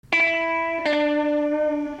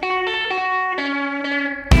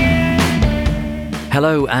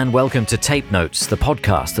Hello and welcome to Tape Notes, the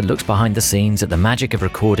podcast that looks behind the scenes at the magic of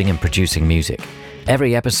recording and producing music.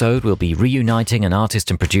 Every episode we'll be reuniting an artist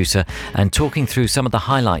and producer and talking through some of the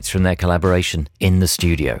highlights from their collaboration in the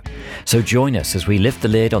studio. So join us as we lift the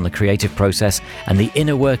lid on the creative process and the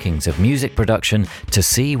inner workings of music production to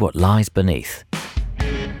see what lies beneath.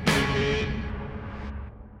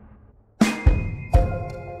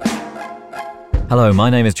 Hello, my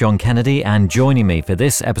name is John Kennedy, and joining me for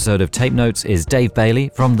this episode of Tape Notes is Dave Bailey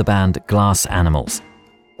from the band Glass Animals.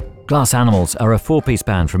 Glass Animals are a four-piece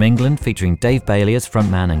band from England featuring Dave Bailey as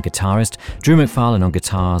frontman and guitarist, Drew McFarlane on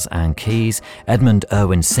guitars and keys, Edmund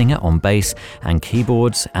Irwin Singer on bass and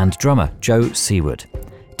keyboards, and drummer Joe Seaward.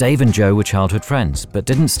 Dave and Joe were childhood friends, but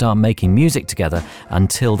didn't start making music together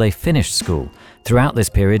until they finished school. Throughout this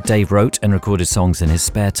period, Dave wrote and recorded songs in his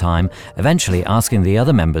spare time, eventually asking the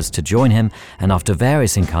other members to join him, and after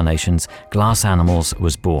various incarnations, Glass Animals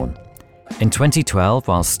was born. In 2012,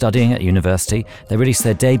 while studying at university, they released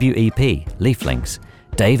their debut EP, Leaflings.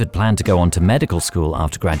 Dave had planned to go on to medical school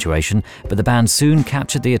after graduation, but the band soon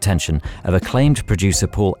captured the attention of acclaimed producer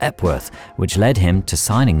Paul Epworth, which led him to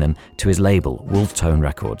signing them to his label, Wolftone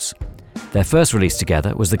Records. Their first release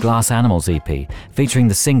together was the Glass Animals EP, featuring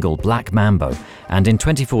the single Black Mambo, and in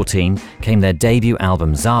 2014 came their debut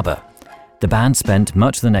album Zaba. The band spent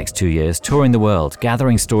much of the next 2 years touring the world,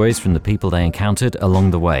 gathering stories from the people they encountered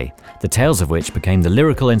along the way, the tales of which became the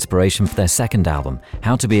lyrical inspiration for their second album,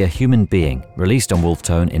 How to Be a Human Being, released on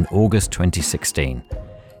Wolftone in August 2016.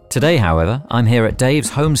 Today, however, I'm here at Dave's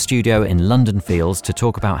home studio in London Fields to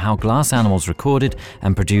talk about how Glass Animals recorded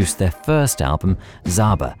and produced their first album,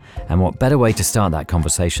 Zaba, and what better way to start that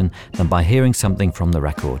conversation than by hearing something from the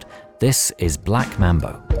record. This is Black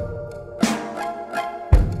Mambo.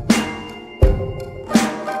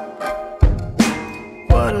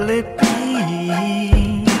 What'll it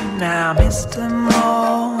be now, Mr.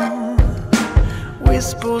 Moore?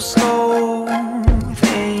 Whisper slow,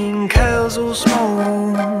 thing curls all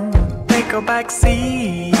small. Take a back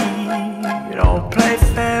seat, or play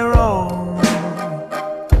Pharaoh.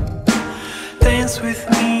 Dance with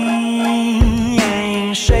me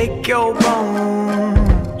and shake your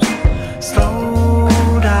bones. Slow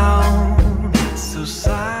down, it's so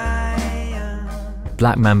silent.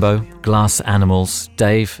 Black Mambo, Glass Animals.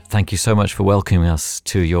 Dave, thank you so much for welcoming us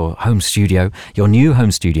to your home studio, your new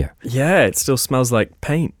home studio. Yeah, it still smells like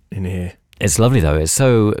paint in here. It's lovely though, it's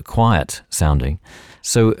so quiet sounding.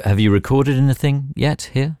 So have you recorded anything yet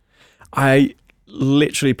here? I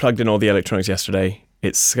literally plugged in all the electronics yesterday.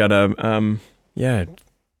 It's got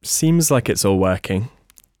seems like it's all working.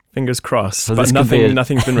 Fingers crossed. So but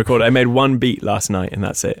nothing's been recorded. I made one beat last night and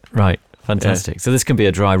that's it. Right, fantastic. Yeah. So this can be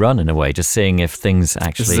a dry run in a way, just seeing if things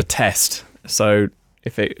actually... This is a test. So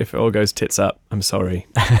if it all goes tits up, I'm sorry.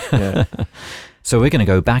 Yeah. So we're going to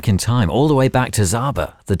go back in time, all the way back to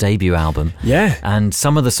Zaba, the debut album. Yeah. And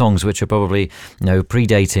some of the songs which are probably,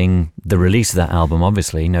 predating the release of that album,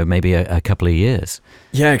 obviously, maybe a couple of years.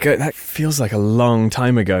 Yeah, that feels like a long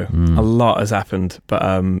time ago. A lot has happened, but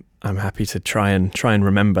I'm happy to try and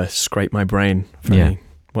remember, scrape my brain for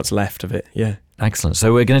what's left of it. Yeah. Excellent.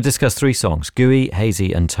 So we're going to discuss three songs, Gooey,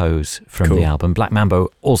 Hazy and Toes from the album. Black Mambo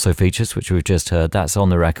also features, which we've just heard. That's on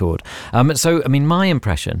the record. My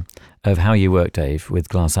impression of how you work, Dave, with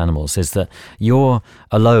Glass Animals is that you're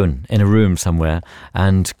alone in a room somewhere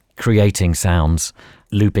and creating sounds,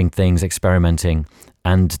 looping things, experimenting,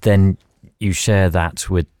 and then you share that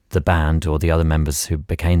with the band or the other members who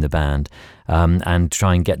became the band, and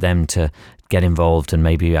try and get them to get involved and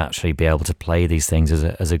maybe actually be able to play these things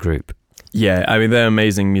as a group. Yeah, they're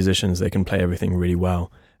amazing musicians. They can play everything really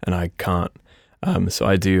well, and I can't. So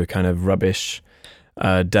I do a kind of rubbish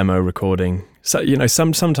demo recording. So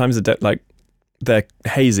sometimes the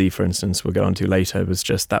Hazy, for instance, we'll go on to later, was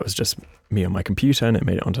just me on my computer, and it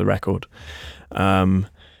made it onto the record. And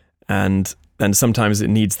then sometimes it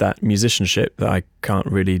needs that musicianship that I can't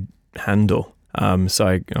really handle.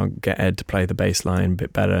 So I'll get Ed to play the bass line a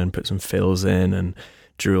bit better and put some fills in, and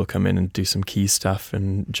Drew will come in and do some key stuff,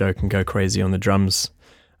 and Joe can go crazy on the drums.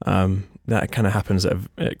 That kind of happens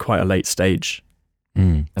at quite a late stage.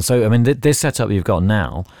 And so, this setup you've got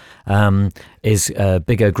now is a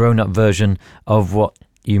bigger, grown-up version of what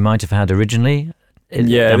you might have had originally.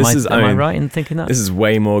 Yeah, am I right in thinking that? This is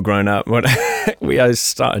way more grown up. I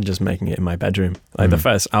started just making it in my bedroom. The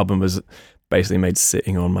first album was basically made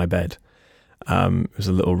sitting on my bed. It was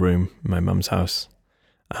a little room in my mum's house,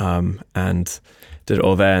 and did it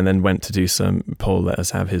all there, and then went to do some. Paul let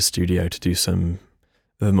us have his studio to do some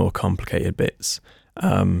of the more complicated bits.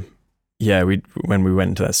 When we went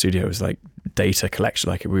into that studio, it was like data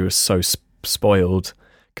collection. Like we were so spoiled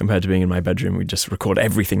compared to being in my bedroom. We'd just record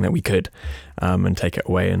everything that we could and take it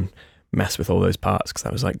away and mess with all those parts, because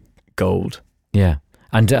that was like gold. Yeah.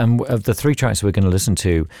 And of the 3 tracks we're going to listen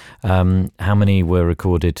to, how many were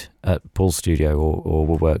recorded at Paul's studio or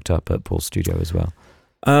were worked up at Paul's studio as well?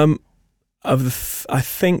 I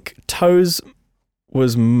think Toes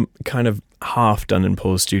was kind of half done in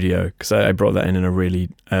Paul's studio, because I brought that in a really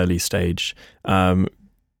early stage.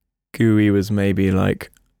 Gooey was maybe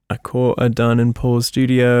like a quarter done in Paul's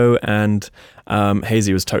studio, and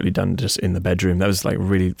Hazy was totally done just in the bedroom. That was like a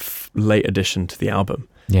really late addition to the album.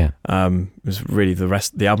 Yeah. It was really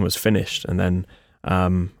the album was finished, and then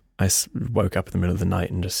I woke up in the middle of the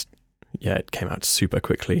night and just, it came out super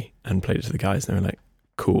quickly and played it to the guys, and they were like,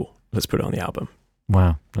 cool, let's put it on the album.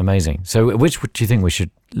 Wow, amazing. So which do you think we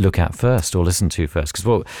should look at first or listen to first? Because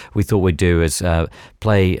what we thought we'd do is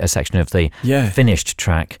play a section of the finished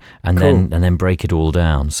track and then break it all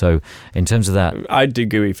down. So in terms of that, I'd do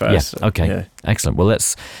Gooey first. Yeah, okay, excellent. Well,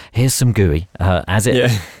 here's some Gooey as it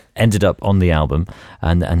ended up on the album,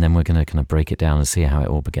 and then we're going to kind of break it down and see how it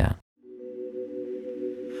all began.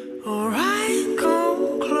 Alright,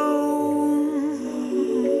 come close.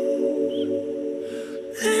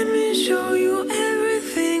 Let me show you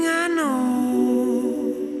everything I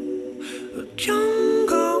know. A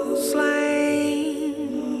jungle slang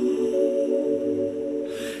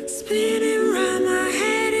spinning round my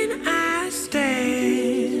head, and I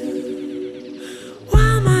stand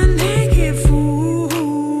while my naked fool,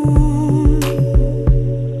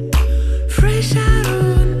 fresh out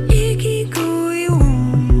of an icky gooey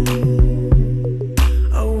womb,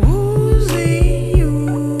 a woozy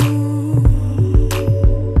you,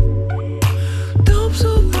 dopes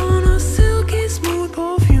upon a silky smooth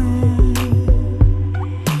perfume.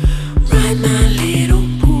 Ride my little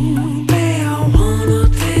pool bear, wanna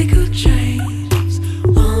take a chance,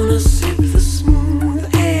 wanna sip the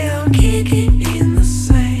smooth air, kick it in the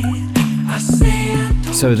sand. I say I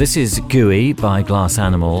don't. So this is Gooey by Glass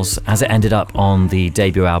Animals, as it ended up on the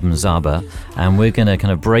debut album Zaba, and we're going to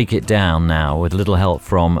kind of break it down now with a little help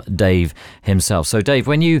from Dave himself. So Dave,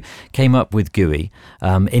 when you came up with Gooey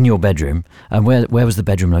in your bedroom, where was the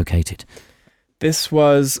bedroom located? This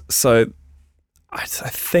was, so I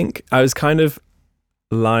think I was kind of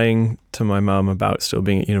lying to my mum about still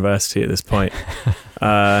being at university at this point.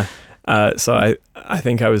 So I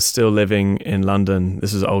think I was still living in London.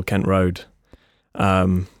 This was Old Kent Road, a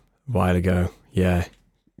while ago. 8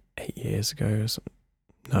 years ago or something.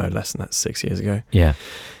 No, less than that, 6 years ago. Yeah.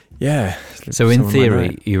 Yeah. So in Somewhere theory,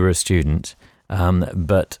 right. you were a student,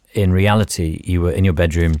 but in reality, you were in your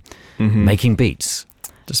bedroom making beats.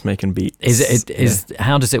 Just making beats.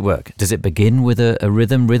 How does it work? Does it begin with a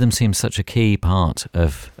rhythm? Rhythm seems such a key part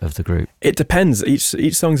of the group. It depends.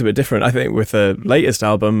 Each song's a bit different. I think with the latest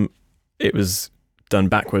album, it was done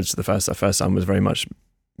backwards. The first album was very much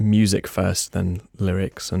music first, then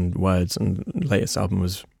lyrics and words, and the latest album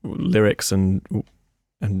was lyrics and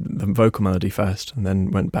the vocal melody first, and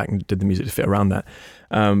then went back and did the music to fit around that.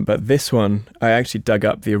 But this one, I actually dug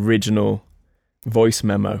up the original voice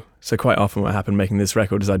memo. So quite often what happened making this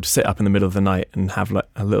record is I'd sit up in the middle of the night and have like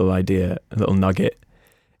a little idea, a little nugget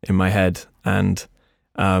in my head, and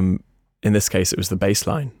in this case it was the bass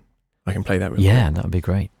line. I can play that real quick. That would be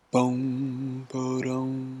great. Boom, boom,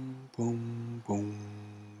 boom, boom, boom,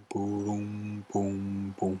 boom, boom,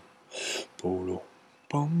 boom, boom,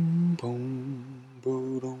 boom, boom, boom, boom,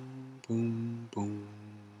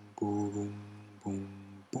 boom, boom,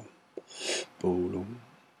 boom,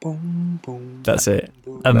 boom, boom. That's it.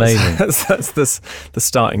 Amazing. That's the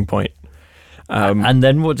starting point. And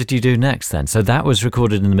then what did you do next then? So that was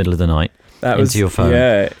recorded in the middle of the night into your phone.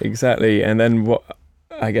 Yeah, exactly. And then what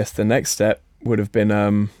I guess the next step would have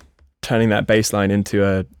been turning that bass line into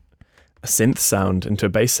a synth sound, into a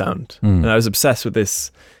bass sound. And I was obsessed with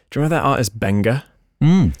this. Do you remember that artist Benga?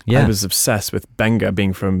 Yeah. I was obsessed with Benga,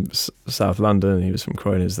 being from South London. He was from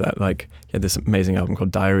Croydon. Is that like he had this amazing album called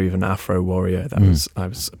Diary of an Afro Warrior. I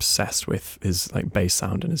was obsessed with his like bass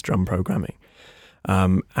sound and his drum programming.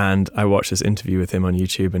 And I watched this interview with him on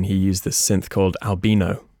YouTube, and he used this synth called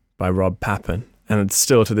Albino by Rob Pappen. And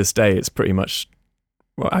still to this day, it's pretty much,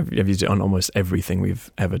 well, I've used it on almost everything we've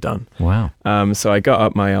ever done. Wow. So I got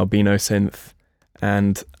up my Albino synth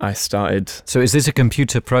and I started. So is this a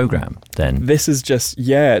computer program then? This is just,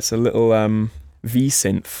 it's a little V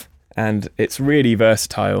synth, and it's really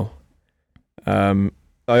versatile. I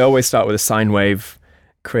always start with a sine wave,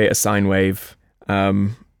 create a sine wave.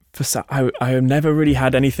 I have never really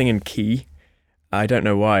had anything in key. I don't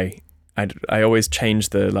know why. I always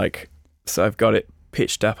change so I've got it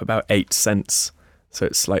pitched up about 8 cents, so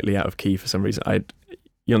it's slightly out of key for some reason.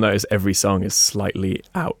 you'll notice every song is slightly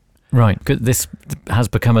out. Right. This has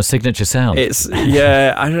become a signature sound. It's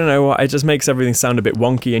yeah, I don't know what. It just makes everything sound a bit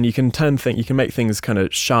wonky, and you can make things kind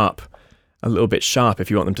of sharp, a little bit sharp if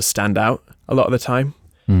you want them to stand out a lot of the time.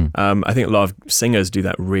 I think a lot of singers do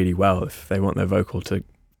that really well. If they want their vocal to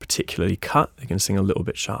particularly cut, they can sing a little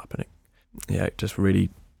bit sharp, and it just really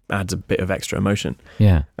adds a bit of extra emotion.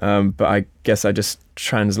 Yeah. But I guess I just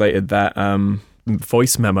translated that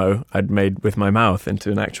voice memo I'd made with my mouth into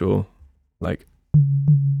an actual like.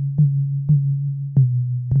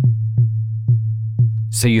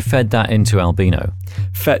 So you fed that into Albino?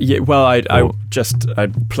 I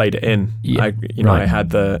played it in. Yeah, I had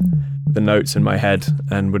the notes in my head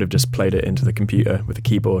and would have just played it into the computer with a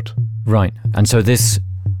keyboard. Right. And so this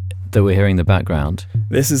that we're hearing in the background.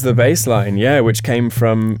 This is the bass line, which came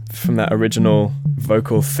from that original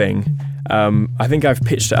vocal thing. I think I've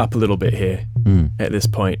pitched it up a little bit here at this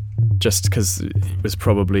point, just because it was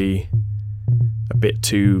probably a bit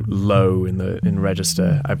too low in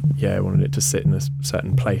register. I wanted it to sit in a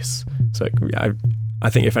certain place. So I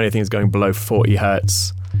think if anything is going below 40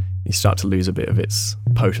 hertz, you start to lose a bit of its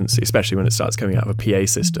potency, especially when it starts coming out of a PA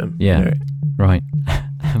system. Yeah, right.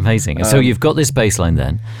 Amazing. And so you've got this bass line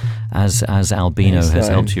then, as Albino has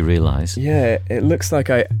helped you realise. Yeah, it looks like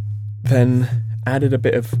I then added a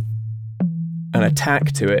bit of an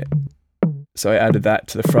attack to it. So I added that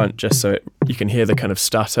to the front just so you can hear the kind of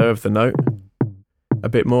stutter of the note a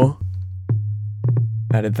bit more.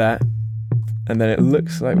 Added that. And then it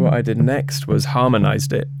looks like what I did next was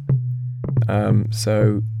harmonised it.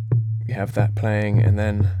 So we have that playing, and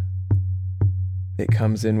then it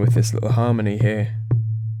comes in with this little harmony here.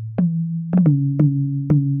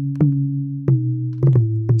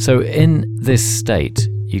 So in this state,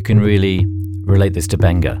 you can really relate this to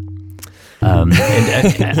Benga.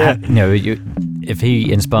 If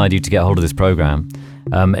he inspired you to get hold of this program,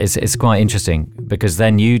 it's quite interesting, because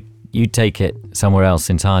then you take it somewhere else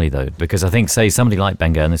entirely, though, because I think, say, somebody like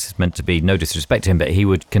Benga, and this is meant to be no disrespect to him, but he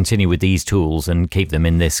would continue with these tools and keep them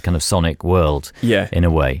in this kind of sonic world, in a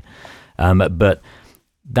way. But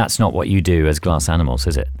that's not what you do as Glass Animals,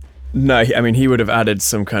 is it? No, I mean, he would have added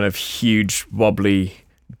some kind of huge wobbly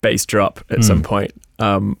bass drop at some point.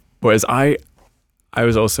 Whereas I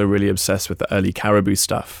was also really obsessed with the early Caribou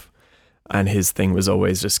stuff, and his thing was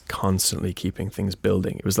always just constantly keeping things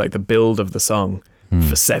building. It was like the build of the song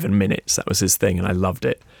for 7 minutes. That was his thing, and I loved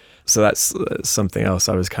it. So that's something else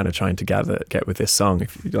I was kind of trying to get with this song.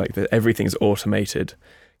 If you like, everything's automated,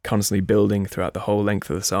 constantly building throughout the whole length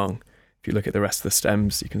of the song. If you look at the rest of the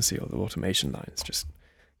stems, you can see all the automation lines just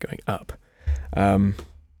going up.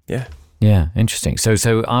 Yeah, interesting.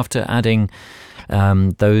 So after adding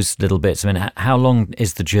those little bits, I mean, how long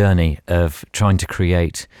is the journey of trying to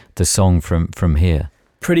create the song from here?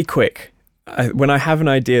 Pretty quick. When I have an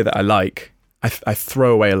idea that I like, I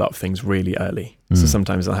throw away a lot of things really early. So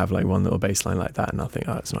sometimes I'll have like one little bass line like that, and I'll think,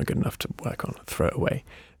 it's not good enough to work on. I'll throw it away.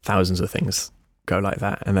 Thousands of things go like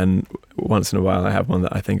that, and then once in a while I have one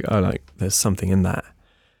that I think, there's something in that.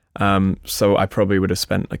 So I probably would have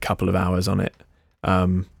spent a couple of hours on it,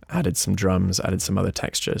 added some drums, added some other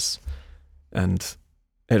textures, and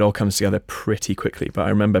it all comes together pretty quickly. But I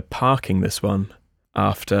remember parking this one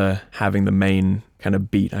after having the main kind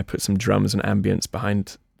of beat. I put some drums and ambience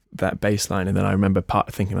behind that bass line, and then I remember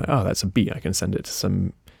thinking like, that's a beat, I can send it to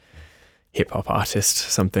some hip-hop artist,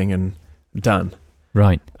 something, and done.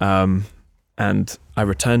 Right. And I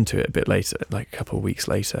returned to it a bit later, like a couple of weeks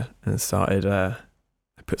later, and started, I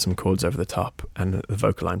put some chords over the top, and the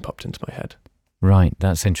vocal line popped into my head. Right,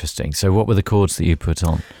 that's interesting. So what were the chords that you put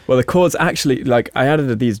on? Well, the chords actually, like, I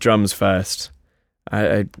added these drums first.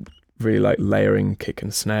 I really like layering kick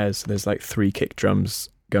and snares. So there's like 3 kick drums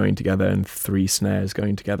going together and 3 snares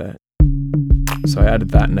going together. So I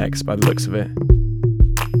added that next by the looks of it.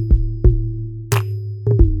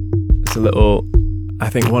 It's a little, I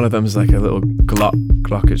think one of them is like a little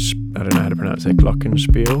glockish, I don't know how to pronounce it,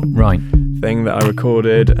 glockenspiel. Right. Thing that I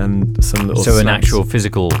recorded, and some little an actual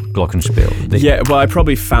physical glockenspiel. Yeah, well, I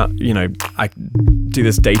probably found, I do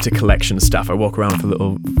this data collection stuff. I walk around with a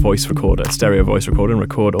little voice recorder, stereo voice recorder, and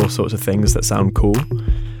record all sorts of things that sound cool.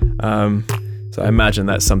 So I imagine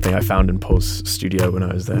that's something I found in Paul's studio when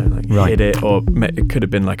I was there. Like, right. Hit it, or it could have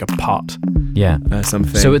been like a pot. Yeah.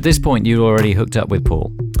 Something. So at this point, you already hooked up with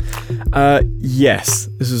Paul? Yes.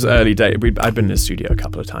 This was early day. I'd been in the studio a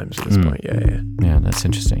couple of times at this point. Yeah. Yeah, that's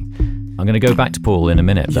interesting. I'm going to go back to Paul in a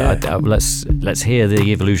minute, but let's hear the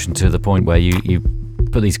evolution to the point where you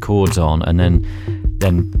put these chords on, and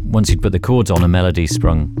then once you'd put the chords on, a melody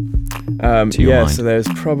sprung to your mind. So there's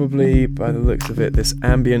probably, by the looks of it, this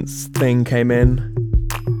ambience thing came in.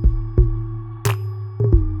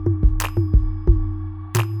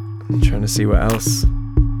 Trying to see what else.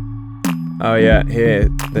 Oh yeah, here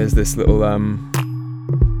there's this little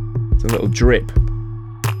it's a little drip.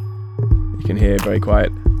 You can hear very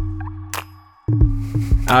quiet.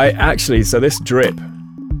 So this drip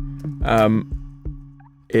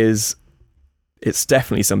it's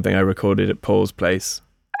definitely something I recorded at Paul's place.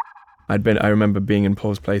 I remember being in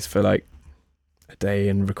Paul's place for like a day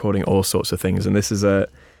and recording all sorts of things, and this is if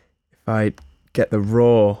I get the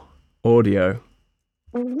raw audio.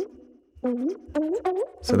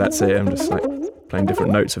 So that's it. I'm just like playing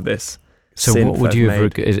different notes of this. So what would you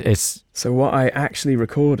have? It's So what I actually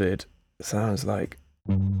recorded sounds like.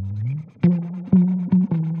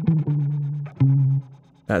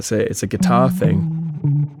 That's it. It's a guitar thing,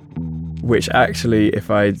 which actually,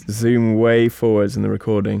 if I zoom way forwards in the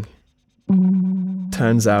recording,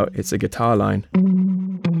 turns out it's a guitar line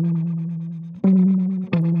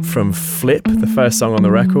from Flip, the first song on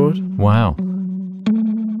the record. wow.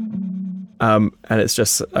 And it's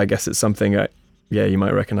just, I guess it's something, you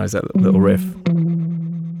might recognize that little riff.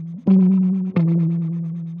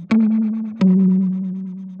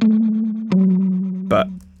 But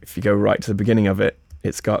if you go right to the beginning of it,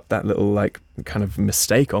 it's got that little like kind of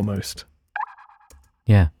mistake almost.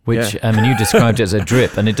 Yeah, which I mean, you described it as a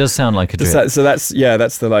drip, and it does sound like a drip. So that's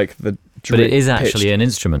the like the drip. But it is actually pitched. an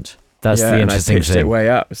instrument. That's the And interesting I pitched thing. it way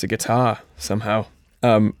up. It's a guitar somehow.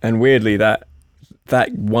 And weirdly, that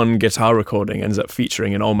one guitar recording ends up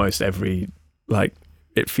featuring in almost every, like,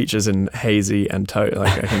 it features in Hazy and Toad.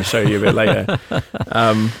 Like, I can show you a bit later.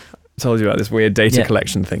 Told you about this weird data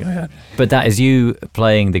collection thing I had. But that is you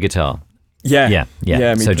playing the guitar. Yeah. Yeah.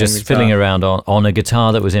 me So playing just the guitar. fiddling around on a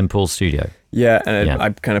guitar that was in Paul's studio. Yeah, and Yeah. I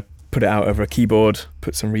kind of put it out over a keyboard,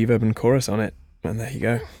 put some reverb and chorus on it, and there you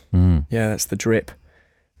go. Mm. Yeah, that's the drip.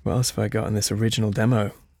 What else have I got in this original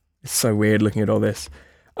demo? It's so weird looking at all this.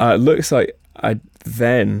 It looks like I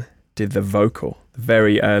then did the vocal, the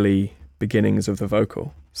very early beginnings of the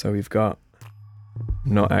vocal. So we've got,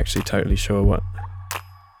 not actually totally sure what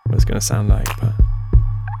it's going to sound like, but...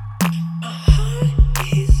 My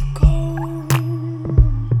heart is cold,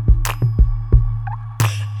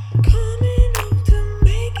 coming up to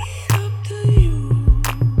make it up to you.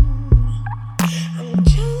 I'm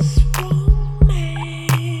just one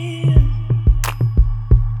man,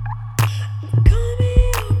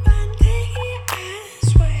 coming up and take it as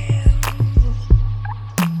well,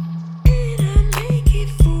 and I make it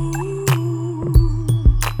full.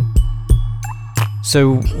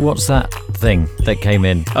 So what's that thing that came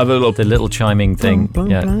in? A little... The little chiming thing. Blung,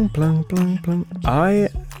 Yeah. blung, blung, blung, blung.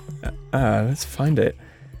 Let's find it.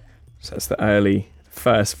 So that's the early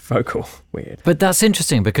first vocal. Weird. But that's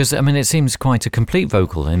interesting because, I mean, it seems quite a complete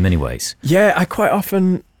vocal in many ways. Yeah, I quite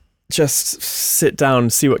often just sit down,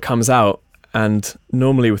 see what comes out, and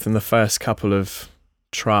normally within the first couple of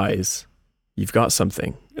tries, you've got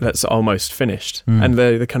something that's almost finished. Mm. And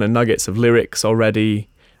the kind of nuggets of lyrics already,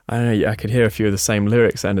 I don't know, I could hear a few of the same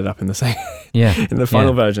lyrics that ended up in the same Yeah. in the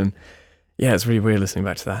final version. Yeah, it's really weird listening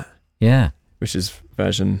back to that, Yeah. which is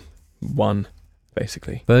version 1,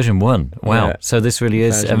 basically. Version 1. Wow. Yeah. So this really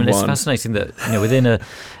is, I Version mean, it's 1. fascinating that, you know, within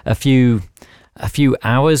a few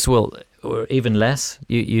hours, well, or even less,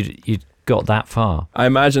 you got that far. I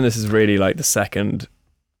imagine this is really like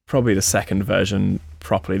probably the second version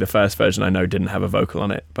properly. The first version I know didn't have a vocal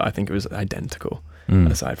on it, but I think it was identical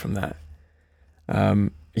Mm. aside from that.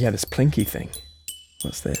 Yeah, this plinky thing.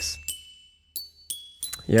 What's this?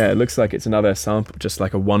 Yeah, it looks like it's another sample, just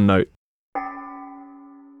like a one note.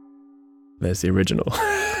 There's the original.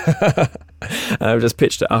 And I've just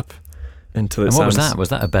pitched it up until it And what was sounds... that? Was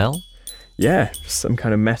that a bell? Yeah, some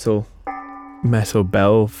kind of metal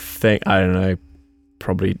bell thing. I don't know.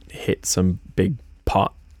 Probably hit some big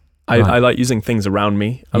pot. Right. I like using things around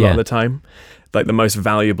me a lot Yeah. of the time. Like the most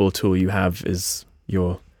valuable tool you have is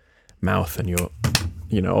your mouth and your,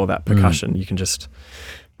 all that percussion. You can just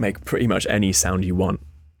make pretty much any sound you want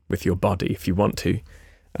with your body if you want to.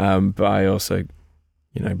 But I also,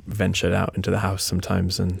 ventured out into the house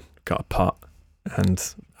sometimes and got a pot,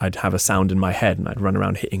 and I'd have a sound in my head and I'd run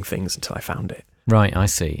around hitting things until I found it. Right, I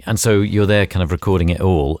see. And so you're there kind of recording it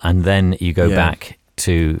all, and then you go Yeah. back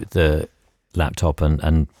to the laptop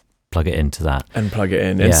and plug it into that. And plug it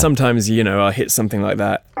in. Yeah. And sometimes, I'll hit something like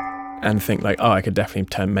that and think like, oh, I could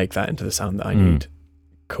definitely make that into the sound that I need.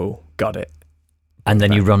 Cool. Got it. And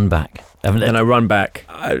then you run back. Then I run back.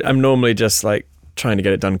 I'm normally just like trying to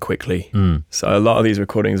get it done quickly. Mm. So a lot of these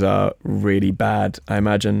recordings are really bad, I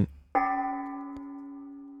imagine.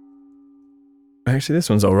 Actually, this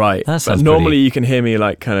one's all right. That But sounds normally pretty- you can hear me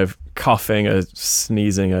like kind of coughing or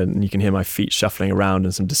sneezing, and you can hear my feet shuffling around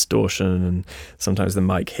and some distortion, and sometimes the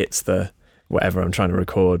mic hits the whatever I'm trying to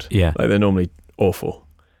record. Yeah. Like they're normally awful.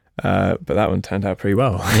 But that one turned out pretty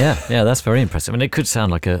well. Yeah, that's very impressive. I mean, it could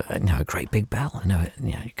sound like a great big bell. I know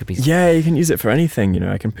it could be. Yeah, you can use it for anything.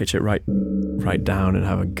 I can pitch it right down and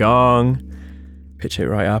have a gong, pitch it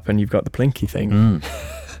right up, and you've got the plinky thing.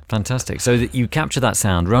 Fantastic. So that you capture that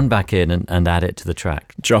sound, run back in and add it to the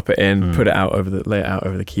track. Drop it in, lay it out over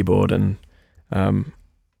the keyboard, and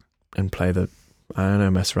play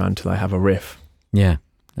mess around till I have a riff. Yeah,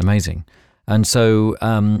 amazing. And so,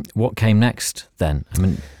 what came next then? I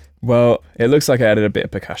mean, well, it looks like I added a bit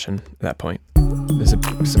of percussion at that point. There's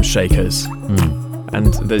some shakers,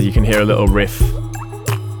 and then you can hear a little riff.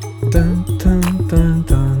 Dun, dun, dun,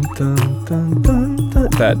 dun, dun, dun, dun, dun.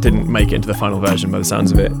 That didn't make it into the final version by the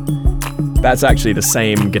sounds of it. That's actually the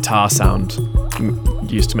same guitar sound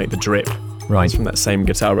used to make the drip. Right. It's from that same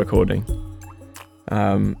guitar recording.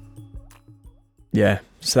 Yeah,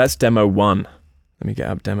 so that's demo 1. Let me get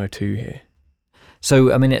up demo 2 here.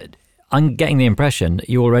 So, I mean, I'm getting the impression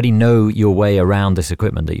you already know your way around this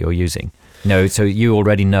equipment that you're using. So you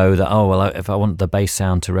already know that, if I want the bass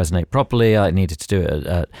sound to resonate properly, I needed to do it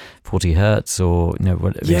at 40 hertz or,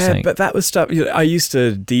 what you're saying. Yeah, but that was stuff, I used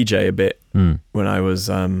to DJ a bit when I was,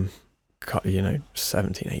 17,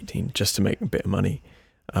 18, just to make a bit of money.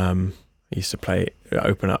 I used to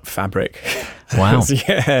open up Fabric. Wow.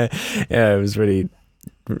 Yeah, it was really...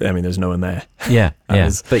 I mean, there's no one there. Yeah.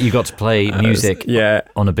 But you got to play music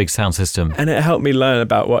on a big sound system. And it helped me learn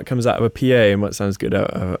about what comes out of a PA and what sounds good out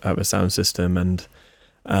of a sound system. And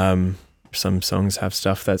some songs have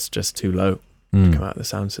stuff that's just too low to come out of the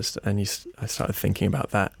sound system. And I started thinking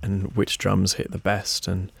about that and which drums hit the best.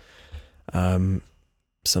 And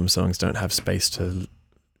some songs don't have space to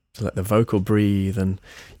let the vocal breathe. And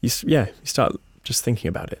you start just thinking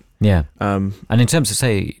about it. Yeah. And in terms of,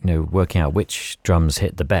 say, working out which drums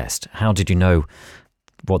hit the best, how did you know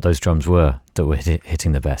what those drums were that were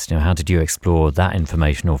hitting the best? How did you explore that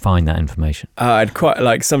information or find that information? I'd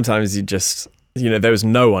quite sometimes you just, there was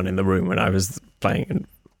no one in the room when I was playing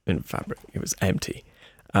in Fabric. It was empty.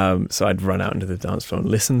 So I'd run out into the dance floor and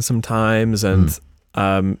listen sometimes, and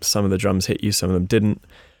some of the drums hit you, some of them didn't.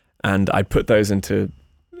 And I'd put those into...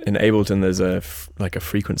 In Ableton, there's a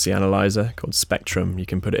frequency analyzer called Spectrum. You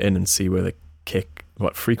can put it in and see where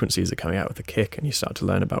what frequencies are coming out with the kick, and you start to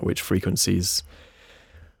learn about which frequencies,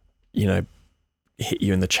 hit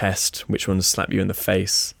you in the chest, which ones slap you in the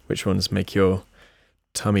face, which ones make your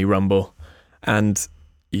tummy rumble, and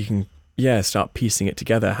you can start piecing it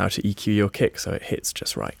together how to EQ your kick so it hits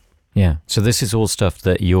just right. Yeah. So this is all stuff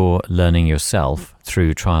that you're learning yourself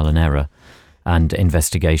through trial and error and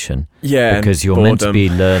investigation. Yeah, because you're meant to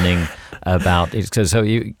be learning about it. So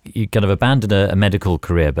you kind of abandoned a medical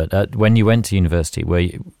career, but when you went to university,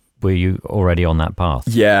 were you already on that path?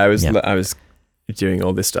 Yeah, I was doing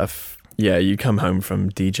all this stuff. Yeah, you come home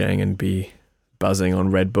from DJing and be buzzing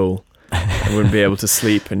on Red Bull. I wouldn't be able to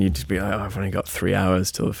sleep, and you'd just be like, I've only got 3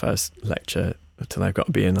 hours till the first lecture, till I've got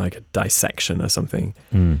to be in like a dissection or something.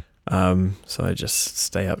 So I just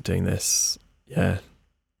stay up doing this. Yeah.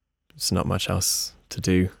 It's not much else to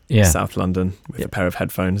do in South London with a pair of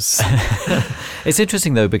headphones. It's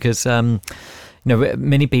interesting though, because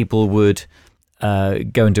many people would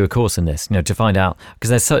go and do a course in this, to find out, because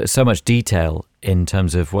there's so much detail in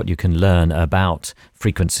terms of what you can learn about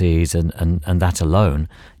frequencies and that alone,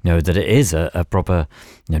 that it is a proper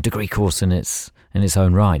degree course in its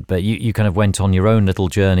own right. But you kind of went on your own little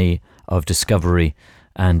journey of discovery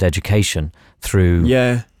and education through.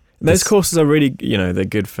 Yeah. Those courses are really, they're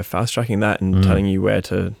good for fast tracking that and telling you what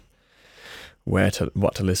to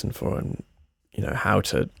listen for, and how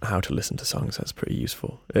to listen to songs. That's pretty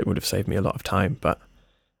useful. It would have saved me a lot of time, but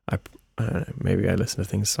I don't know. Maybe I listen to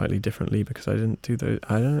things slightly differently because I didn't do those.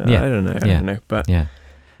 I don't know. I don't know. But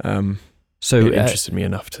so it interested me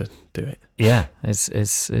enough to do it. Yeah,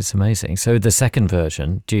 it's amazing. So the second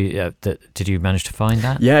version, did you manage to find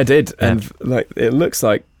that? Yeah, I did, and it looks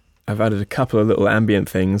like I've added a couple of little ambient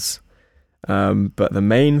things, but the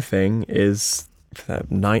main thing is that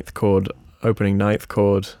opening ninth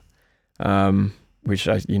chord, which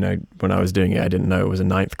I, when I was doing it, I didn't know it was a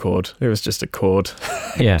ninth chord. It was just a chord.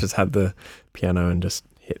 Yeah. Just had the piano and just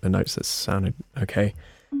hit the notes that sounded okay.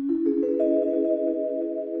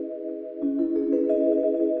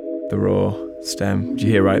 The raw stem. Did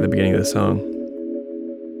you hear right at the beginning of the song?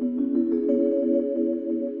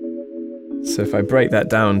 So if I break that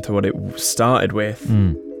down to what it started with,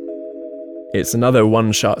 it's another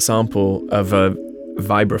one-shot sample of a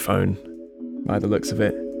vibraphone by the looks of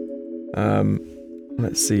it.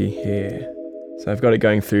 Let's see here. So I've got it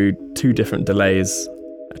going through 2 different delays,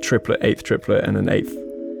 a triplet, eighth triplet, and an eighth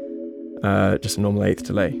just a normal eighth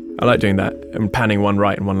delay. I like doing that and panning one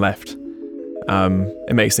right and one left.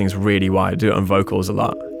 It makes things really wide. I do it on vocals a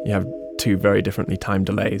lot. You have two very differently timed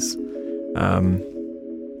delays.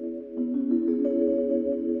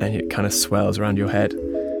 And it kind of swells around your head.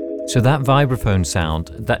 So that vibraphone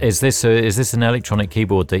sound, is this an electronic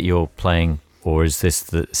keyboard that you're playing, or is this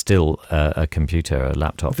still a computer, a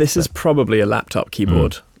laptop? This is probably a laptop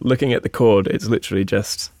keyboard. Looking at the chord, it's literally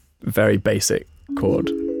just very basic chord.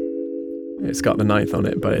 It's got the ninth on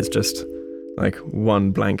it, but it's just like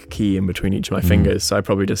one blank key in between each of my fingers. So I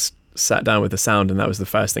probably just sat down with the sound, and that was the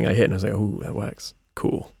first thing I hit, and I was like, "Oh, that works.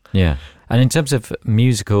 Cool." Yeah. And in terms of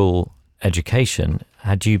musical education,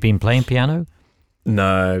 had you been playing piano?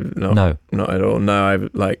 No, not at all. No,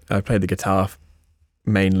 I played the guitar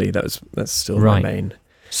mainly. That's still my main.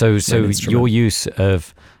 So instrument. your use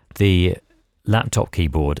of the laptop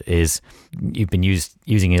keyboard is you've been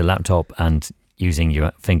using your laptop and using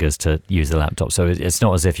your fingers to use the laptop. So it's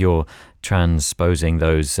not as if you're transposing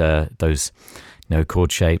those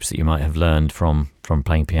chord shapes that you might have learned from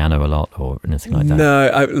playing piano a lot or anything like that.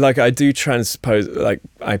 No, I do transpose. Like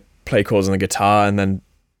I play chords on the guitar and then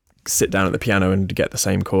sit down at the piano and get the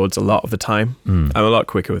same chords a lot of the time. I'm a lot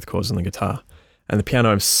quicker with chords on the guitar, and the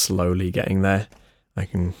piano I'm slowly getting there. I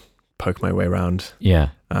can poke my way around. Yeah.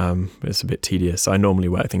 It's a bit tedious. So I normally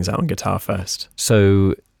work things out on guitar first.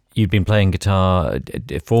 So you'd been playing guitar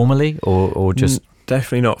formally or just...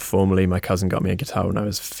 Definitely not formally. My cousin got me a guitar when I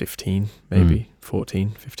was 15, maybe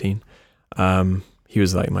 14, 15. He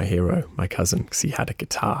was like my hero, my cousin, because he had a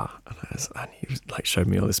guitar, and he was, like showed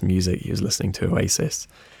me all this music. He was listening to Oasis,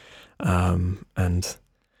 and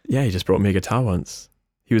yeah, he just brought me a guitar once.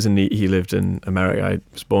 He lived in America. I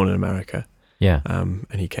was born in America. Yeah. And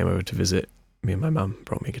he came over to visit me and my mum.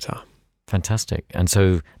 Brought me a guitar. Fantastic. And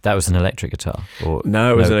so that was an electric guitar, or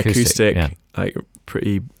no? It was an acoustic, yeah. like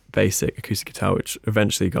pretty basic acoustic guitar, which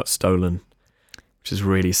eventually got stolen, which is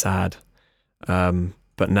really sad.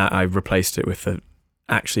 But now I replaced it with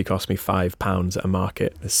actually cost me £5 at a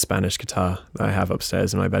market, this Spanish guitar that I have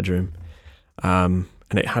upstairs in my bedroom. And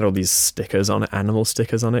it had all these stickers on it, animal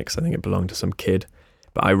stickers on it, because I think it belonged to some kid.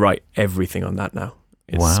 But I write everything on that now.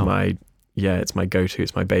 It's it's my go-to,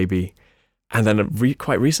 it's my baby. And then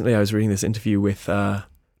quite recently I was reading this interview with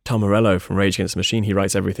Tom Morello from Rage Against the Machine. He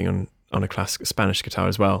writes everything on a classic Spanish guitar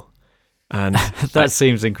as well. And that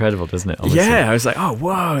seems incredible, doesn't it? Honestly. Yeah, I was like, oh,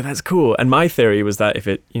 whoa, that's cool. And my theory was that if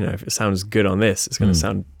it sounds good on this, it's going to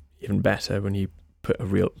sound even better when you put a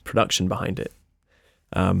real production behind it.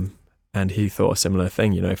 And he thought a similar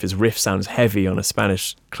thing. If his riff sounds heavy on a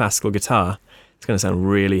Spanish classical guitar, it's going to sound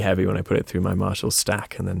really heavy when I put it through my Marshall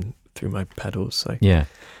stack and then through my pedals. So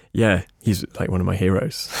yeah, he's like one of my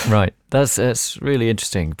heroes. Right, that's really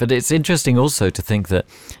interesting. But it's interesting also to think that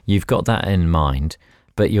you've got that in mind,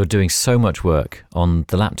 but you're doing so much work on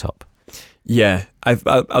the laptop. Yeah,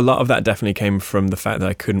 a lot of that definitely came from the fact that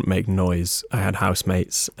I couldn't make noise. I had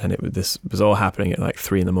housemates, and this was all happening at like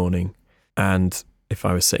 3 a.m. And if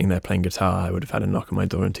I was sitting there playing guitar, I would have had a knock on my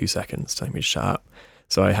door in 2 seconds telling me to shut up.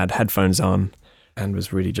 So I had headphones on and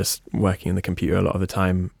was really just working on the computer a lot of the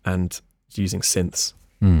time and using synths.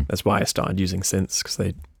 That's why I started using synths, because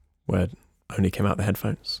they only came out the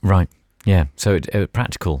headphones. Right. Yeah. So a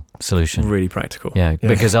practical solution. Really practical. Yeah.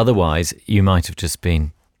 Because otherwise you might have just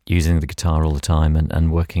been using the guitar all the time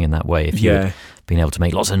and working in that way if you had been able to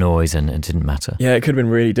make lots of noise and it didn't matter. Yeah, it could have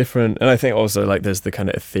been really different. And I think also like there's the kind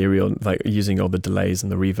of ethereal, like using all the delays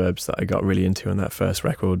and the reverbs that I got really into on that first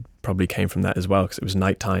record probably came from that as well, because it was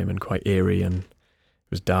nighttime and quite eerie and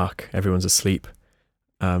it was dark. Everyone's asleep.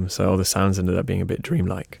 So all the sounds ended up being a bit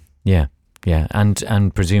dreamlike. Yeah, yeah.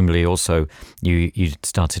 And presumably also you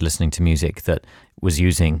started listening to music that was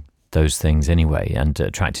using those things anyway and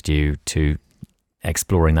attracted you to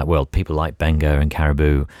exploring that world. People like Benga and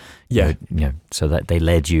Caribou, so that they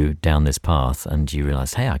led you down this path and you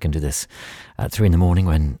realised, hey, I can do this at 3 a.m.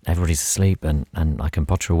 when everybody's asleep and I can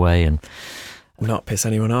potter away and not piss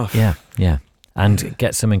anyone off. Yeah. And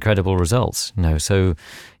get some incredible results. So,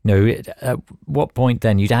 at what point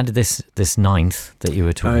then you'd added this ninth that you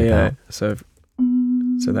were talking about? So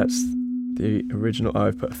that's the original.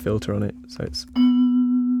 I've put a filter on it, so it's.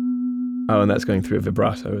 And that's going through a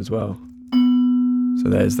vibrato as well. So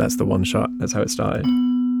that's the one shot. That's how it started.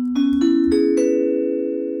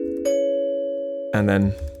 And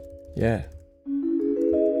then,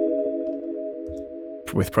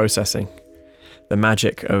 with processing, the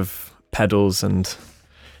magic of pedals and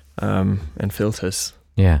filters.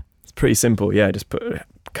 Yeah, it's pretty simple. Yeah, just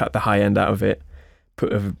cut the high end out of it,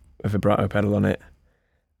 put a vibrato pedal on it,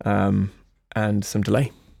 and some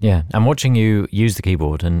delay. Yeah, and watching you use the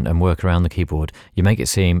keyboard and work around the keyboard, you make it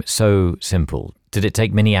seem so simple. Did it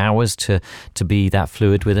take many hours to be that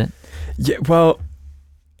fluid with it? Yeah, well,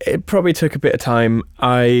 it probably took a bit of time.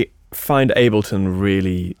 I find Ableton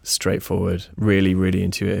really straightforward, really, really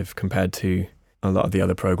intuitive compared to a lot of the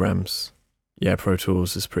other programs. Yeah, Pro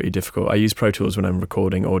Tools is pretty difficult. I use Pro Tools when I'm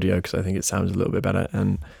recording audio because I think it sounds a little bit better.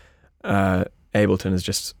 And Ableton is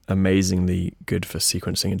just amazingly good for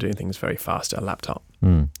sequencing and doing things very fast at a laptop.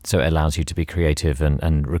 So it allows you to be creative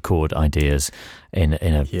and record ideas in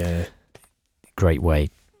a great way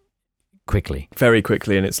quickly. Very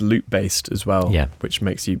quickly, and it's loop-based as well, Yeah. which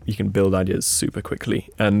makes you can build ideas super quickly.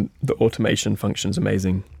 And the automation function's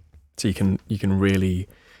amazing. So you can really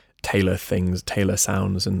tailor things, tailor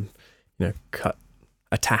sounds, and cut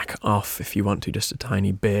attack off if you want to, just a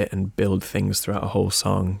tiny bit, and build things throughout a whole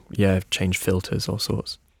song. Yeah, change filters, all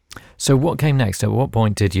sorts. So what came next? At what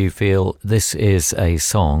point did you feel this is a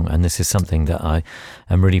song and this is something that I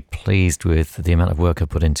am really pleased with the amount of work I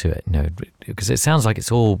put into it? Because it sounds like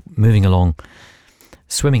it's all moving along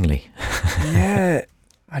swimmingly. Yeah,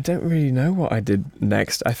 I don't really know what I did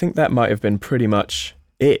next. I think that might have been pretty much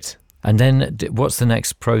it. And then what's the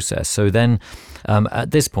next process? So then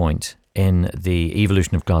at this point in the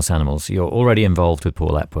evolution of Glass Animals, you're already involved with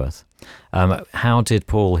Paul Epworth. How did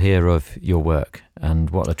Paul hear of your work and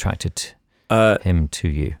what attracted him to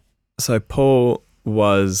you? So Paul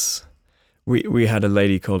was, we had a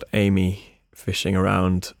lady called Amy fishing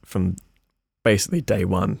around from basically day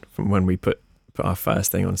one, from when we put our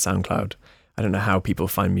first thing on SoundCloud. I don't know how people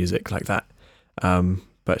find music like that.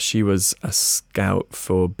 But she was a scout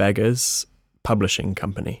for Beggars Publishing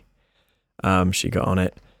Company. She got on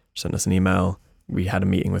it, sent us an email. We had a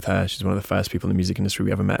meeting with her. She's one of the first people in the music industry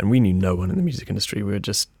we ever met, and we knew no one in the music industry. We were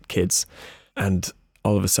just kids. And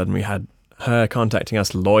all of a sudden we had her contacting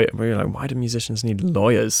us. We were like, why do musicians need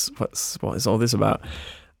lawyers? What is all this about?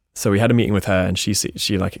 So we had a meeting with her, and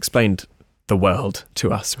she like explained the world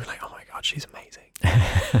to us. We're like, oh my God, she's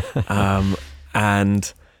amazing.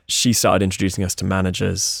 And she started introducing us to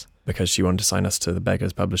managers because she wanted to sign us to the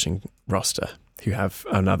Beggars Publishing roster, who have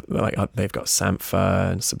another, they've got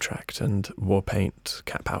Sampha and Subtract and Warpaint,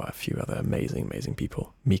 Cat Power, a few other amazing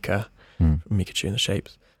people. Mika Chu and the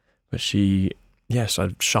Shapes. But she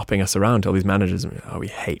started shopping us around to all these managers, and we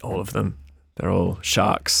hate all of them. They're all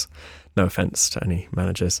sharks. No offense to any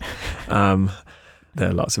managers. There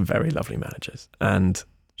are lots of very lovely managers. And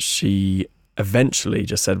she eventually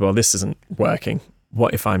just said, well, this isn't working.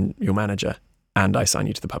 What if I'm your manager and I sign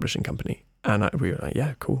you to the publishing company? And we were like,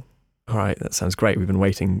 yeah, cool. All right, that sounds great. We've been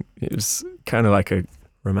waiting. It was kind of like a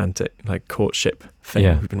romantic, like, courtship thing.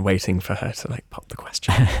 Yeah. We've been waiting for her to pop the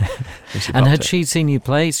question. And had she seen you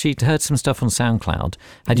play? She'd heard some stuff on SoundCloud.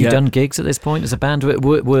 Had you done gigs at this point as a band?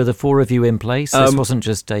 Were the four of you in place? This wasn't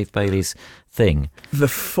just Dave Bailey's thing. The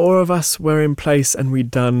four of us were in place, and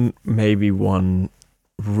we'd done maybe one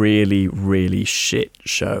really, really shit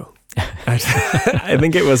show. I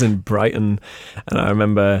think it was in Brighton, and I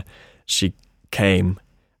remember she came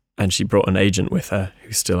and she brought an agent with her,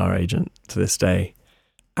 who's still our agent to this day.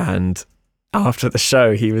 And after the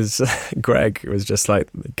show, Greg was just like,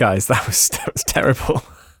 guys, that was terrible.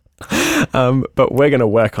 But we're going to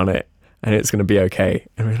work on it and it's going to be okay.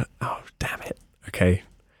 And we're like, oh, damn it. Okay.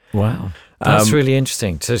 Wow. That's really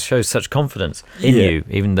interesting to show such confidence in you,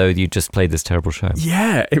 even though you just played this terrible show.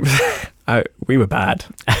 Yeah, it was, we were bad.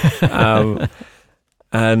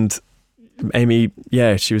 And Amy,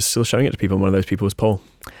 she was still showing it to people. And one of those people was Paul.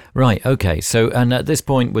 Right, okay. So, and at this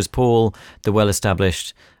point, was Paul the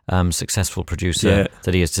well-established, successful producer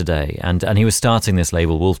that he is today? And he was starting this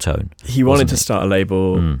label, Wolftone. He wanted to start a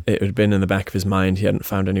label. It had been in the back of his mind. He hadn't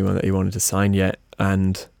found anyone that he wanted to sign yet.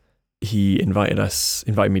 And he invited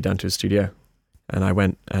me down to his studio. And I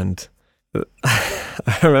went, and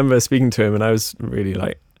I remember speaking to him, and I was really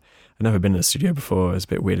I'd never been in a studio before. I was a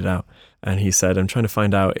bit weirded out. And he said, I'm trying to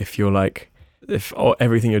find out if you're if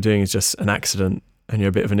everything you're doing is just an accident and you're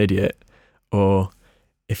a bit of an idiot, or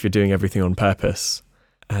if you're doing everything on purpose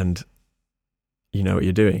and you know what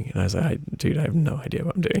you're doing. And I was like, dude, I have no idea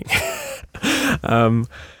what I'm doing.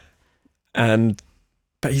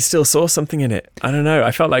 But he still saw something in it. I don't know.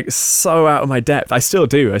 I felt so out of my depth. I still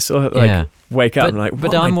do. I still wake up and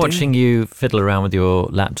but I'm watching you fiddle around with your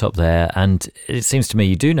laptop there, and it seems to me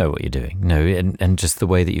you do know what you're doing. And just the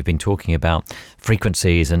way that you've been talking about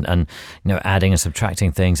frequencies and adding and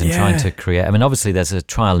subtracting things and trying to create. I mean, obviously there's a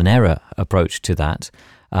trial and error approach to that,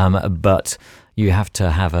 but you have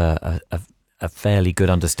to have a fairly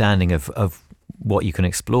good understanding of what you can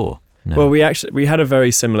explore. No. Well, we had a very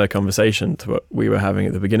similar conversation to what we were having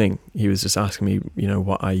at the beginning. He was just asking me,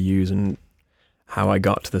 what I use and how I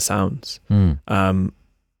got to the sounds. Mm.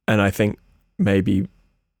 And I think maybe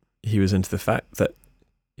he was into the fact that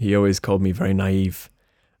he always called me very naive.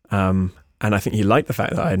 And I think he liked the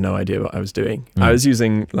fact that I had no idea what I was doing. Mm. I was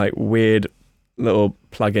using like weird little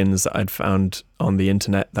plugins that I'd found on the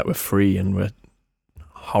internet that were free and were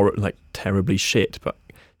like terribly shit, but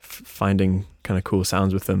finding kind of cool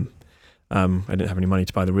sounds with them. I didn't have any money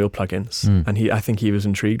to buy the real plugins, and I think he was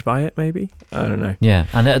intrigued by it. Maybe, I don't know. Yeah,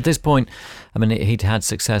 and at this point, I mean, he'd had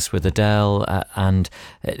success with Adele, and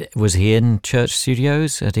was he in church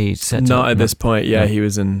studios? Had he set Not up? at this point. Yeah, No. he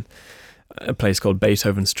was in a place called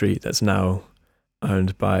Beethoven Street that's now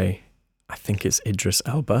owned by, I think it's Idris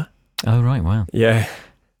Elba. Oh right, wow. Yeah,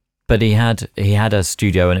 But he had a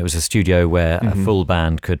studio, and it was a studio where a Mhm. full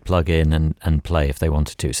band could plug in and play if they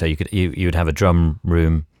wanted to. So you would have a drum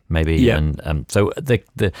room maybe, Yeah. and so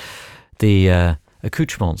the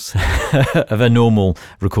accoutrements of a normal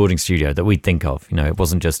recording studio that we'd think of. It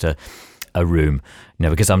wasn't just a room.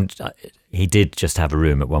 Because he did just have a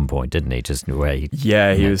room at one point, didn't he? Just where he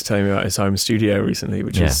yeah. He Yeah. was telling me about his home studio recently,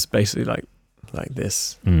 which Yeah. is basically like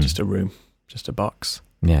this, Mm. just a room, just a box.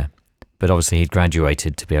 yeah. But obviously he'd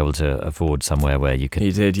graduated to be able to afford somewhere where you could.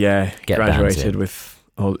 He did, yeah. Get bands Graduated in. with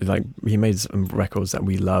all he made some records that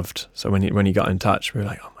we loved. So when he got in touch, we were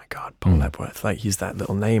like, oh my God, Paul Mm. Epworth, like he's that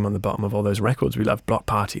little name on the bottom of all those records we loved. Block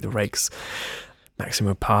Party, The Rakes,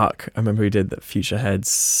 Maximo Park. I remember he did the Future Heads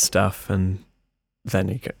stuff, and then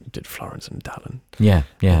he did Florence and Dallin. Yeah.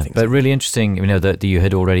 I think But so. really interesting, that you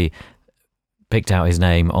had already picked out his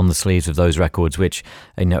name on the sleeves of those records, which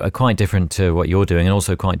are quite different to what you're doing, and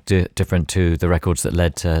also quite different to the records that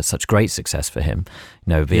led to such great success for him.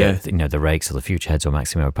 Be it the Rakes or the Futureheads or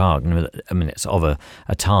Maximo Park. I mean, it's of a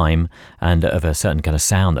time and of a certain kind of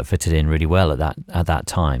sound that fitted in really well at that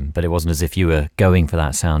time. But it wasn't as if you were going for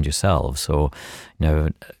that sound yourselves, or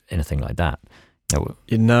anything like that.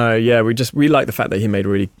 No, yeah, we like the fact that he made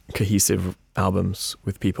really cohesive albums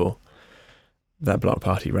with people. That Block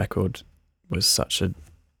Party record was such a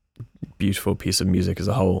beautiful piece of music as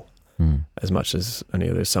a whole, as much as any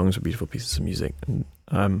of those songs were beautiful pieces of music. And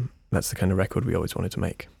that's the kind of record we always wanted to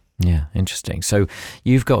make. Yeah, interesting. So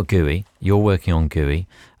you've got GUI, you're working on GUI.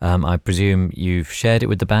 I presume you've shared it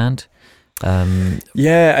with the band?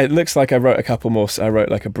 Yeah, it looks like I wrote a couple more. I wrote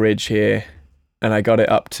like a bridge here, and I got it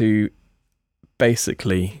up to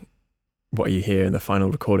basically what you hear in the final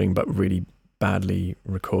recording, but really badly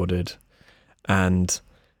recorded and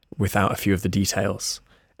without a few of the details.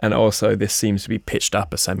 And also this seems to be pitched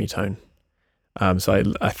up a semitone. So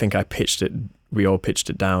I think we all pitched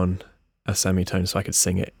it down a semitone so I could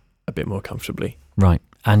sing it a bit more comfortably. Right.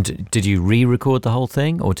 And did you re-record the whole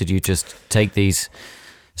thing, or did you just take these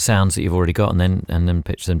sounds that you've already got and then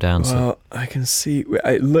pitch them down? Well, I can see,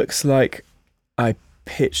 it looks like I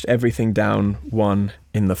pitched everything down one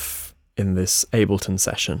in this Ableton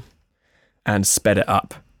session and sped it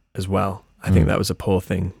up as well. I think that was a Paul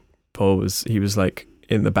thing. He was like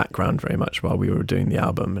in the background very much while we were doing the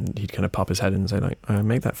album, and he'd kind of pop his head in and say like,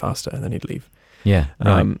 make that faster, and then he'd leave. Yeah,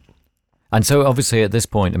 right. And so obviously at this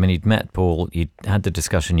point, I mean, you'd met Paul, you'd had the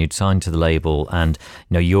discussion, you'd signed to the label, and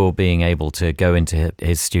you're being able to go into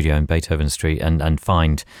his studio in Beethoven Street and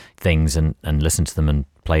find things and listen to them and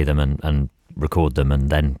play them and record them and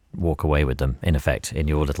then walk away with them, in effect, in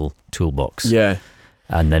your little toolbox. Yeah.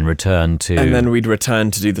 And then return to... And then we'd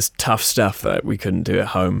return to do this tough stuff that we couldn't do at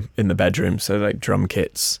home in the bedroom. So like drum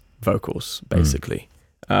kits, vocals, basically.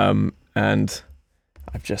 And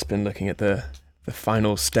I've just been looking at the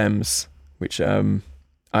final stems, which there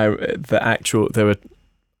were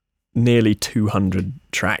nearly 200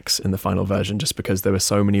 tracks in the final version, just because there were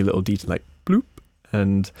so many little details, like bloop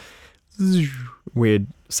and weird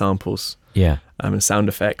samples. Yeah. And sound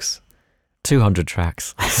effects. 200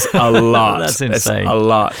 tracks. A lot. That's insane. It's a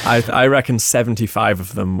lot. I reckon 75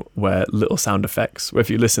 of them were little sound effects. Where if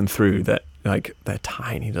you listen through, that like they're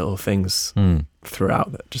tiny little things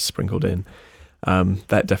throughout that just sprinkled in.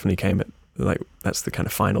 That definitely came at that's the kind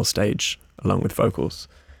of final stage along with vocals.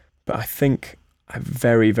 But I think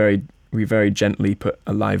we very gently put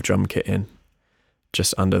a live drum kit in,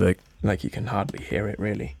 just under you can hardly hear it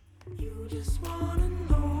really.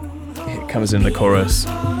 It comes in the chorus.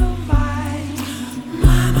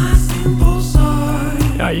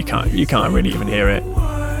 Yeah, you can't really even hear it.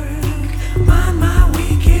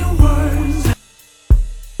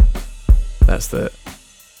 That's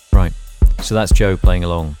right. So that's Joe playing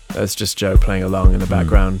along. That's just Joe playing along in the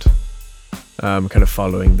background, kind of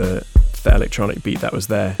following the electronic beat that was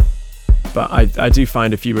there. But I do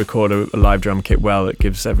find if you record a live drum kit well, it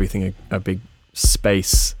gives everything a big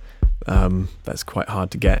space that's quite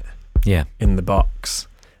hard to get Yeah. in the box.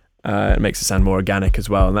 It makes it sound more organic as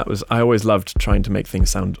well. And I always loved trying to make things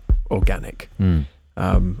sound organic.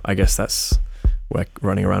 I guess that's where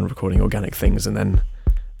running around recording organic things and then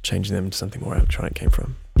changing them to something more electronic came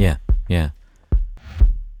from. Yeah.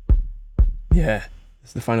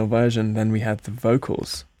 It's the final version. Then we had the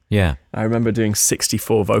vocals. Yeah. I remember doing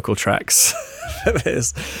 64 vocal tracks for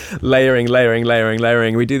this, layering.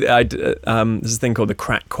 We do. There's a thing called the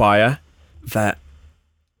crack choir that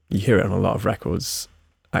you hear it on a lot of records.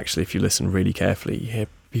 Actually, if you listen really carefully, you hear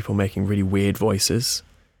people making really weird voices.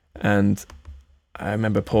 And I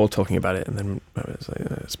remember Paul talking about it, and then I was like,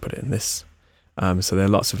 let's put it in this. So there are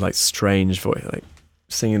lots of like strange voice, like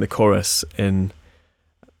singing the chorus in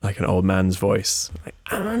like an old man's voice, like,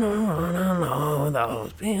 I don't know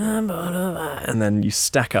those peanut butter vibes. And then you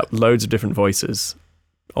stack up loads of different voices,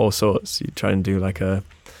 all sorts. You try and do like a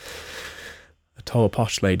tall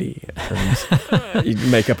posh lady, and you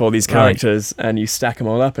make up all these characters, and you stack them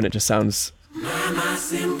all up, and it just sounds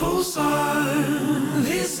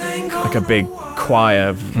like a big choir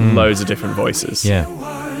of loads of different voices. Yeah.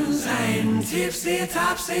 Tipsy,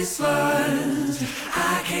 topsy slurs.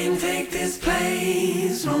 I can't take this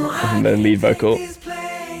place. And the lead vocal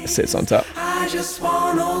sits on top. I just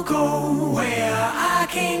wanna go where I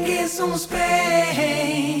can get some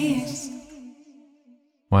space.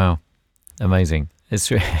 Wow. Amazing.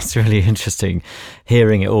 It's really interesting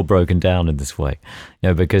hearing it all broken down in this way,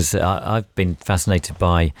 because I've been fascinated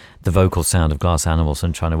by the vocal sound of Glass Animals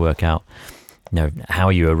and trying to work out, how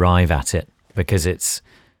you arrive at it, because it's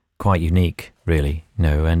quite unique, really,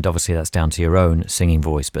 and obviously that's down to your own singing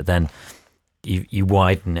voice, but then you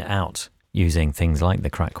widen it out using things like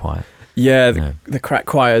the crack choir. Yeah, the crack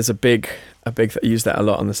choir is a big. I use that a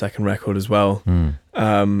lot on the second record as well.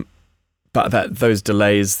 But those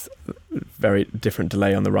delays, very different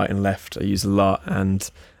delay on the right and left, I use a lot, and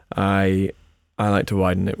I like to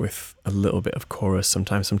widen it with a little bit of chorus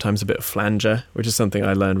sometimes a bit of flanger, which is something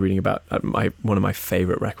I learned reading about. One of my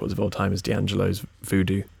favourite records of all time is D'Angelo's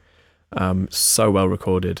Voodoo. So well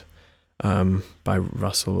recorded by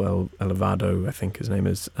Russell Elevado, I think his name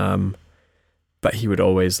is. But he would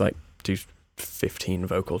always like do 15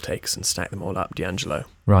 vocal takes and stack them all up, D'Angelo.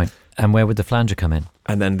 Right. And where would the flanger come in?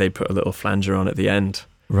 And then they put a little flanger on at the end.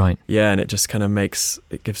 Right. Yeah, and it just kind of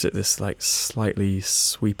gives it this like slightly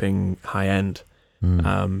sweeping high end.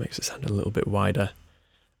 Makes it sound a little bit wider.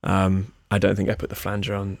 I don't think I put the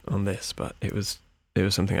flanger on this, but it was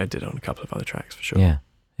something I did on a couple of other tracks for sure. Yeah.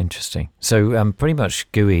 Interesting. So pretty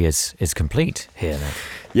much GUI is complete here then.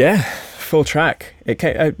 Yeah, full track. It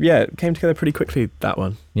came together pretty quickly, that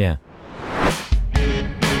one. Yeah.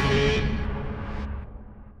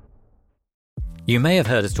 You may have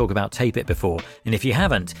heard us talk about Tape It before, and if you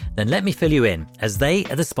haven't, then let me fill you in, as they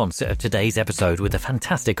are the sponsor of today's episode with a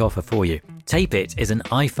fantastic offer for you. Tape It is an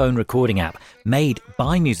iPhone recording app made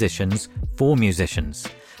by musicians for musicians.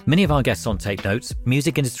 Many of our guests on Tape Notes,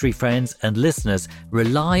 music industry friends and listeners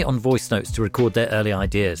rely on voice notes to record their early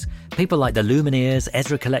ideas. People like the Lumineers,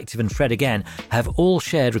 Ezra Collective and Fred Again have all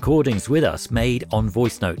shared recordings with us made on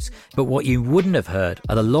voice notes. But what you wouldn't have heard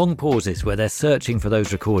are the long pauses where they're searching for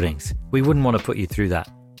those recordings. We wouldn't want to put you through that.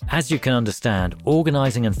 As you can understand,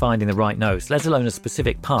 organising and finding the right notes, let alone a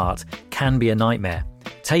specific part, can be a nightmare.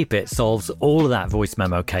 Tape It solves all of that voice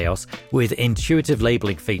memo chaos with intuitive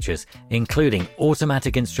labelling features, including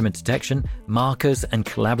automatic instrument detection, markers and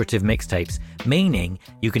collaborative mixtapes, meaning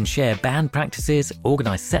you can share band practices,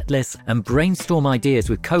 organise set lists and brainstorm ideas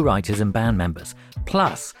with co-writers and band members.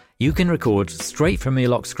 Plus, you can record straight from your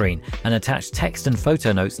lock screen and attach text and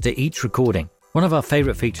photo notes to each recording. One of our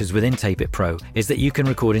favourite features within Tape It Pro is that you can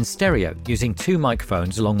record in stereo using 2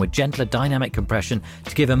 microphones along with gentler dynamic compression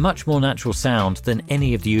to give a much more natural sound than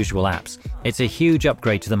any of the usual apps. It's a huge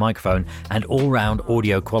upgrade to the microphone and all-round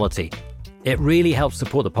audio quality. It really helps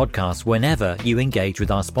support the podcast whenever you engage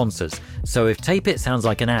with our sponsors. So if Tape It sounds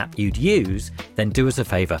like an app you'd use, then do us a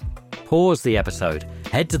favour. Pause the episode,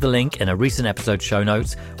 head to the link in a recent episode show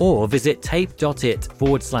notes, or visit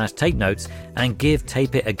tape.it/tape notes and give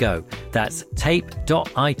Tape It a go. That's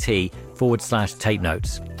tape.it/tape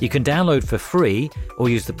notes. You can download for free or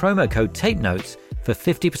use the promo code Tape Notes for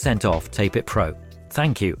 50% off Tape It Pro.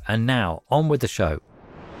 Thank you, and now on with the show.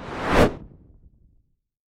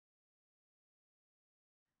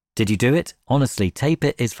 Did you do it? Honestly, Tape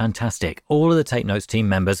It is fantastic. All of the Tape Notes team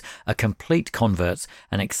members are complete converts,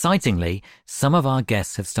 and excitingly, some of our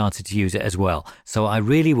guests have started to use it as well. So I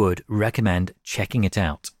really would recommend checking it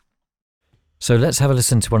out. So let's have a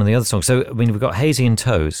listen to one of the other songs. So, we've got Hazy and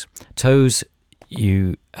Toes. Toes,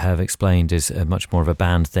 you have explained, is much more of a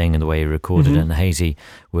band thing in the way you recorded it, and Hazy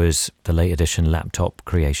was the late edition laptop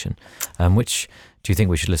creation, which do you think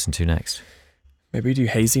we should listen to next? Maybe do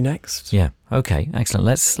Hazy next? Yeah. Okay. Excellent.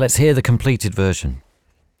 Let's hear the completed version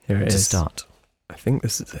Here it to is. start. I think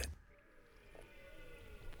this is it.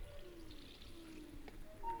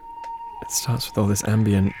 It starts with all this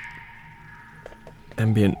ambient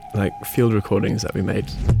like field recordings that we made.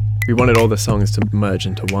 We wanted all the songs to merge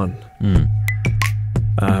into one. Mm.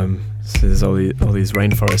 So there's all these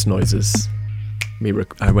rainforest noises. I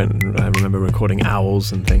remember recording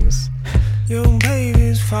owls and things. Your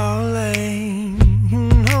baby's falling. You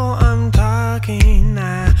know I'm talking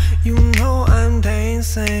now. You know I'm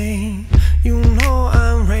dancing. You know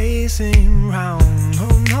I'm racing round.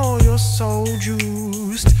 Oh no, you're so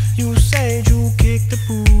juiced. You said you kick the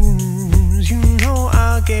booze. You know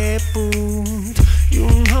I'll get booed. You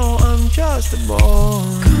know I'm just a boy.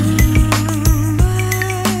 Come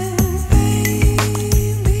back,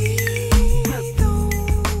 baby.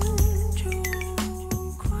 Don't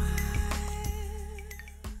you cry.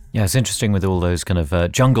 Yeah, it's interesting with all those kind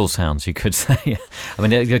of jungle sounds, you could say. I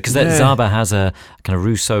mean, because Zaba has a kind of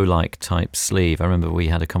Rousseau-like type sleeve. I remember we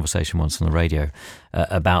had a conversation once on the radio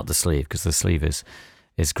about the sleeve, because the sleeve is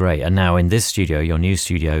great. And now in this studio, your new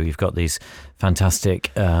studio, you've got these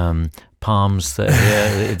fantastic palms.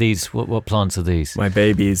 These what plants are these? My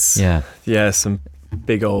babies. Yeah. Some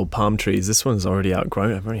big old palm trees. This one's already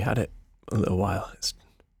outgrown. I've already had it a little while. It's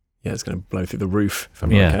going to blow through the roof if I'm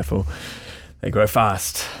not careful. They grow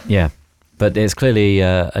fast. Yeah, but it's clearly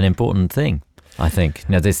an important thing, I think.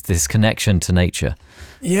 This connection to nature.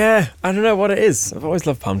 Yeah, I don't know what it is. I've always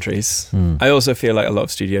loved palm trees. I also feel like a lot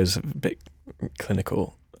of studios are a bit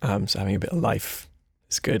clinical, so having a bit of life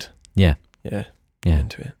is good. Yeah.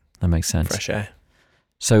 Into it. That makes sense. Fresh air.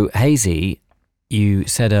 So Hazy, you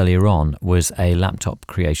said earlier on, was a laptop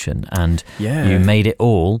creation, and you made it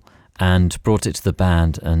all and brought it to the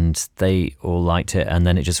band, and they all liked it, and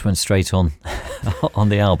then it just went straight on on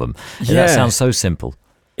the album. That sounds so simple.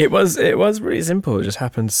 It was really simple. It just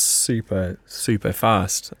happened super, super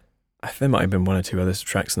fast. There might have been one or two other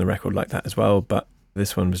tracks on the record like that as well, but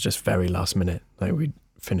this one was just very last minute. Like, we'd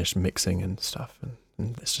finished mixing and stuff,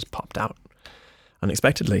 and this just popped out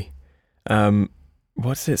unexpectedly.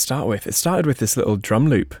 What did it start with? It started with this little drum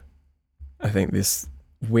loop. I think this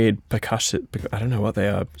weird percussion, I don't know what they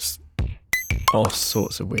are, just all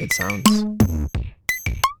sorts of weird sounds.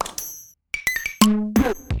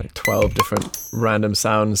 Like 12 different random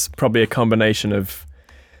sounds, probably a combination of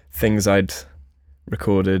things I'd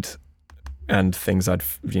recorded and things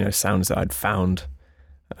sounds that I'd found.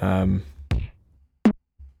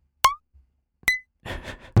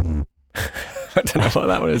 I don't know what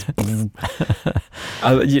that one is.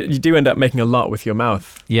 You do end up making a lot with your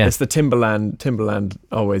mouth. Yeah. It's the Timbaland. Timbaland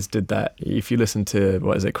always did that. If you listen to,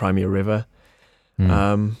 what is it, Cry Me a River,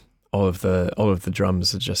 all of the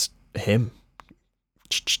drums are just him.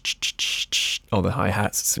 All the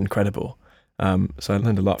hi-hats, it's incredible. So I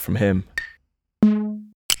learned a lot from him.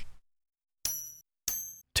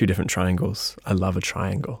 2 different triangles. I love a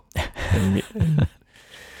triangle.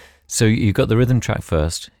 So you got the rhythm track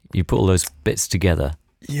first. You put all those bits together.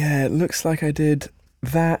 Yeah, it looks like I did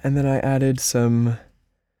that, and then I added the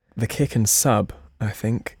kick and sub, I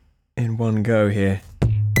think, in one go here.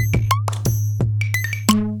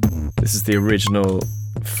 This is the original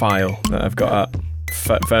file that I've got up,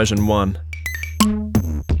 version 1.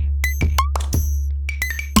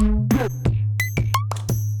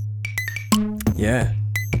 Yeah.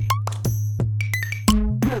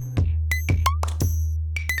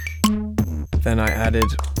 Then I added,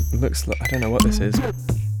 looks like, I don't know what this is,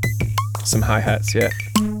 some hi-hats, yeah.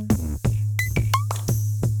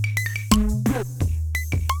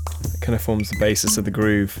 It kind of forms the basis of the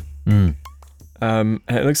groove. And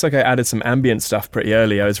it looks like I added some ambient stuff pretty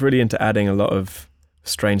early. I was really into adding a lot of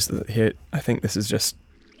strange, here, I think this is just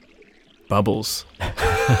bubbles.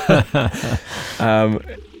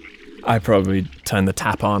 I probably turned the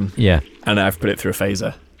tap on. Yeah. And I've put it through a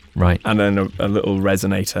phaser. Right. And then a little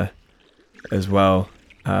resonator as well.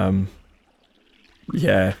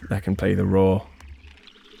 Yeah, that can play the raw.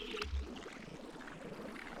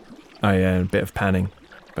 Oh yeah, a bit of panning,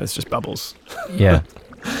 but it's just bubbles. Yeah.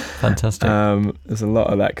 Fantastic. There's a lot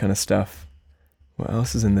of that kind of stuff. What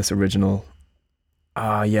else is in this original?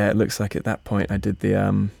 Yeah, it looks like at that point I did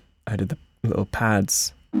the little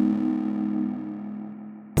pads.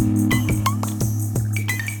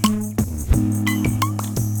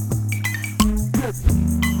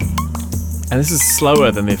 And this is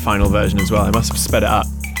slower than the final version as well. I must have sped it up.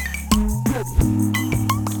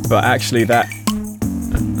 But actually let's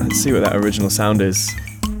see what that original sound is.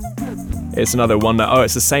 It's another one that,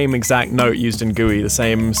 it's the same exact note used in GUI, the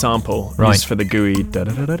same sample used for the GUI.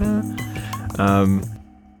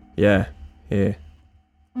 Yeah, here.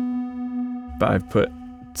 But I've put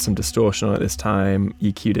some distortion on it this time,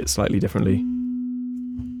 EQ'd it slightly differently.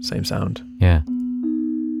 Same sound. Yeah.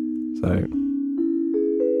 So,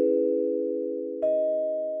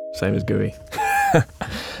 same as GUI.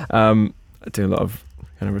 I do a lot of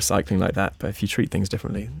kind of recycling like that, but if you treat things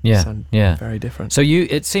differently, they sound very different. So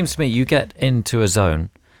it seems to me you get into a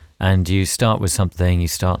zone and you start with something, you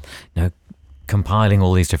start, compiling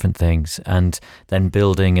all these different things and then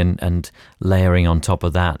building and layering on top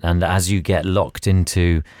of that. And as you get locked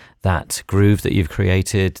into that groove that you've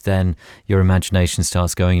created, then your imagination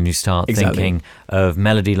starts going and you start thinking of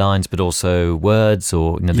melody lines, but also words,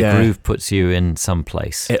 or the groove puts you in some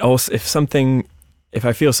place. It also, if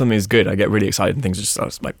I feel something is good, I get really excited and things just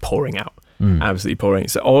start like pouring out, absolutely pouring.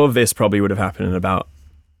 So all of this probably would have happened in about,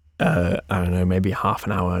 I don't know, maybe half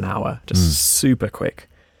an hour, just super quick.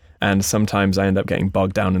 And sometimes I end up getting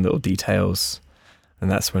bogged down in little details,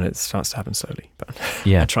 and that's when it starts to happen slowly. But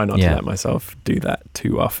I try not to let myself do that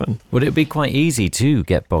too often. Would it be quite easy to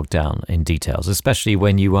get bogged down in details, especially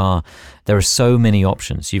when there are so many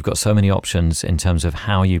options? You've got so many options in terms of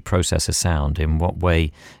how you process a sound, in what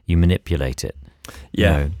way you manipulate it.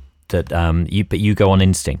 Yeah. But you go on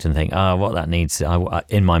instinct and think, what that needs,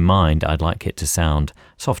 in my mind, I'd like it to sound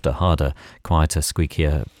softer, harder, quieter,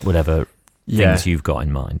 squeakier, whatever things you've got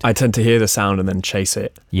in mind. I tend to hear the sound and then chase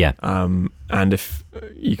it. Yeah. And if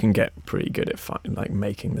you can get pretty good at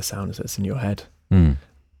making the sounds that's in your head.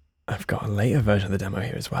 I've got a later version of the demo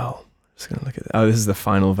here as well. Just going to look at it. This is the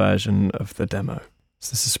final version of the demo.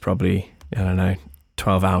 So this is probably,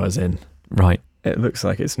 12 hours in. Right. It looks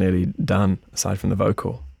like it's nearly done, aside from the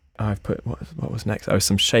vocal. I've put, what was next?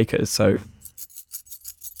 Some shakers. So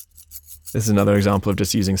this is another example of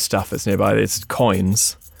just using stuff that's nearby. It's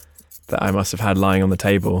coins that I must have had lying on the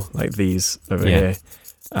table, like these over here.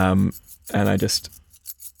 And I just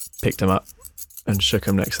picked them up and shook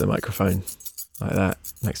them next to the microphone, like that,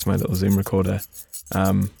 next to my little Zoom recorder.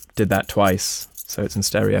 Did that twice, so it's in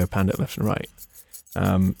stereo, panned it left and right.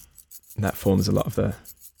 And that forms a lot of the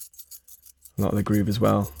groove as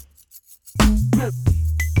well.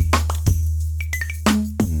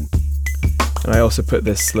 And I also put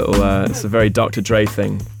this little, it's a very Dr. Dre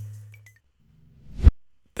thing,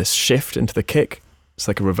 this shift into the kick. It's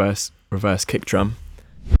like a reverse kick drum.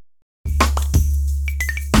 You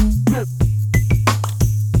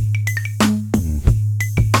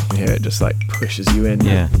can hear it just like pushes you in.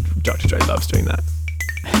 Yeah. Dr. Dre loves doing that.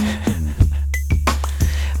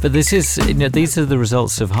 But this is, these are the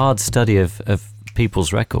results of hard study of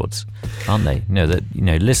people's records, aren't they?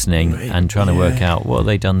 Listening and trying to work out what have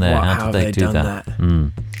they done there, how did they do that?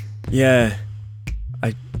 Yeah,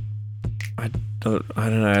 I don't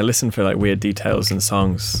know. I listen for like weird details in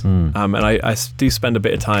songs, and I do spend a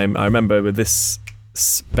bit of time. I remember with this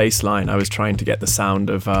bass line, I was trying to get the sound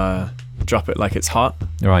of "Drop It Like It's Hot."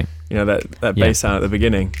 Right. That bass sound at the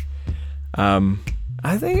beginning.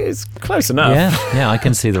 I think it's close enough. Yeah, I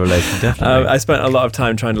can see the relation, definitely. I spent a lot of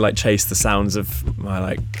time trying to like chase the sounds of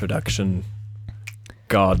my production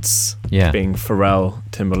gods, being Pharrell,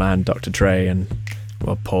 Timbaland, Dr. Dre, and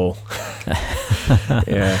Paul.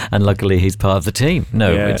 Yeah. And luckily he's part of the team,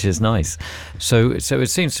 which is nice. So it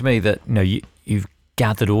seems to me that you've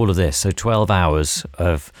gathered all of this. So 12 hours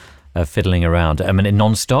of fiddling around. I mean,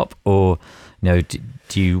 non-stop, or do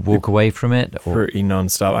you walk away from it? Or? Pretty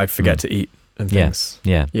non-stop. I forget to eat. And things.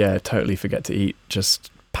 Yeah, totally forget to eat.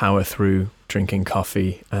 Just power through drinking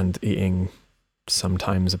coffee and eating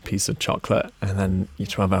sometimes a piece of chocolate, and then you're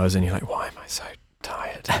 12 hours in, you're like, why am I so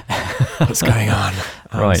tired? What's going on?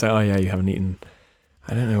 Right. So, you haven't eaten.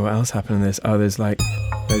 I don't know what else happened in this. There's like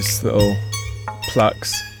those little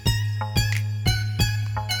plucks.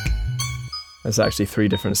 There's actually 3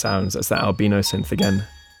 different sounds. That's that albino synth again.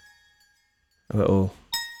 A little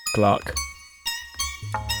Glock.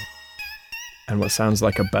 And what sounds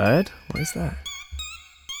like a bird? What is that?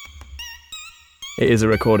 It is a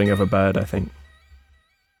recording of a bird, I think.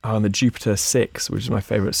 And the Jupiter 6, which is my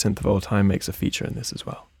favourite synth of all time, makes a feature in this as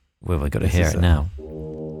well. Well, we've got to hear it now.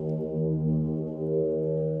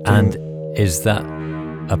 And is that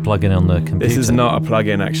a plugin on the computer? This is not a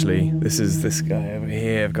plugin, actually. This is this guy over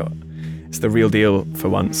here. It's the real deal for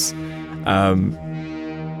once.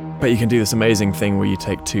 But you can do this amazing thing where you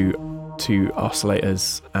take two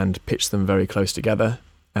oscillators and pitch them very close together,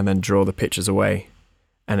 and then draw the pitches away,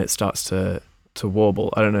 and it starts to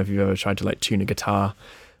warble. I don't know if you've ever tried to tune a guitar,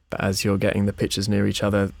 but as you're getting the pitches near each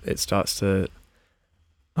other, it starts to,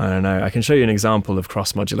 I don't know. I can show you an example of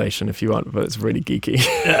cross modulation if you want, but it's really geeky.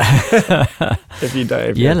 If you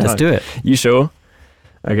don't, let's do it. You sure?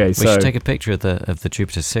 Okay, We so should take a picture of the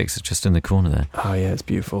Jupiter 6. It's just in the corner there. oh yeah, it's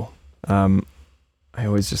beautiful. I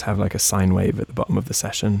always just have like a sine wave at the bottom of the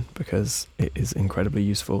session because it is incredibly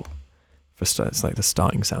useful for it's like the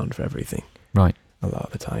starting sound for everything. Right. A lot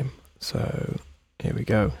of the time. So here we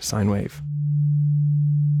go, sine wave.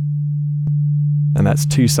 And that's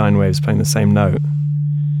 2 sine waves playing the same note.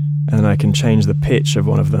 And then I can change the pitch of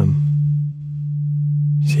one of them.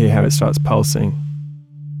 See how it starts pulsing.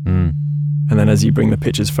 Mm. And then as you bring the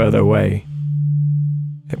pitches further away,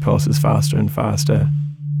 it pulses faster and faster.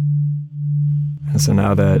 And so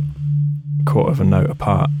now they're a quarter of a note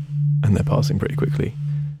apart and they're pulsing pretty quickly.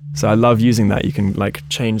 So I love using that. You can like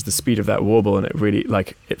change the speed of that warble and it really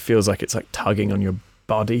like, it feels like it's like tugging on your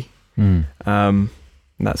body. Mm. And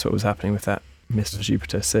that's what was happening with that Mr.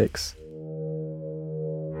 Jupiter 6.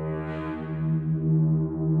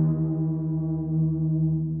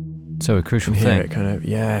 So a crucial Here thing. it kind of,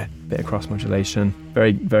 yeah, bit of cross modulation.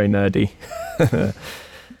 Very, very nerdy.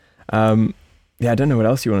 Yeah, I don't know what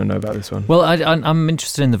else you want to know about this one. Well, I'm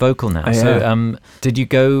interested in the vocal now. Oh, So, yeah. did you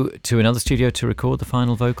go to another studio to record the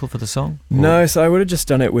final vocal for the song? Or- No, so I would have just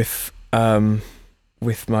done it with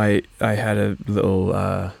my. I had a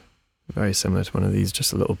little, very similar to one of these,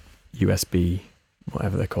 just a little USB,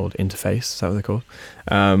 whatever they're called, interface. Is that what they're called?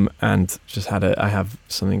 And just had I have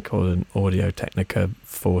something called an Audio Technica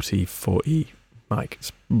 4040 mic.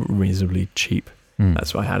 It's reasonably cheap. Mm.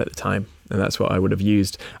 That's what I had at the time, and that's what I would have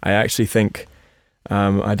used. I actually think.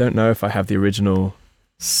 I don't know if I have the original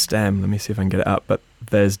stem. Let me see if I can get it up. But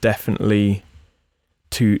there's definitely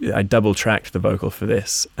 2. I double tracked the vocal for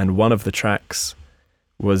this, and one of the tracks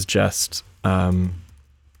was just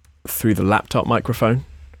through the laptop microphone.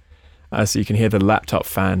 So you can hear the laptop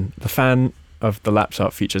fan. The fan of the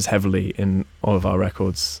laptop features heavily in all of our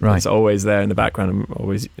records. Right. It's always there in the background.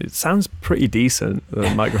 It sounds pretty decent,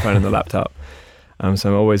 the microphone in the laptop. So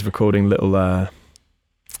I'm always recording little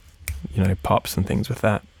pops and things with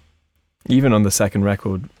that. Even on the second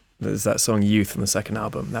record, there's that song Youth on the second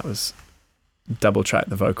album. That was double tracked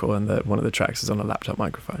the vocal, and one of the tracks is on a laptop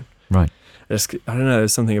microphone. Right. I don't know,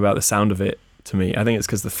 there's something about the sound of it to me. I think it's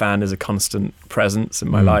because the fan is a constant presence in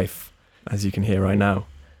my life, as you can hear right now.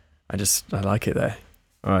 I like it there.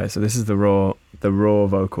 All right, so this is the raw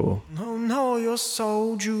vocal. No, you're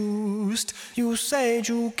so juiced. You said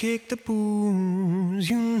you kick the booze.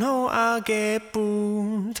 You know I'll get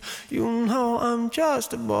booed. You know I'm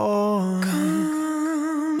just a boy.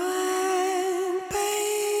 Come back,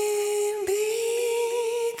 baby,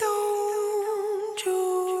 don't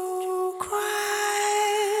you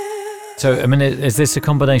cry. So, I mean, is this a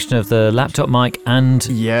combination of the laptop mic and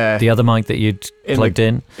Yeah, the other mic that you'd plugged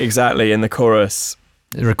in? exactly. In the chorus,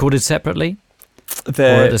 Recorded separately or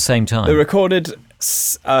at the same time? They recorded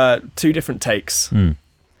 2 different takes. Mm.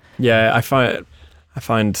 Yeah, I find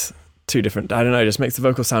 2 different. I don't know. It just makes the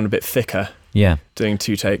vocal sound a bit thicker. Yeah. Doing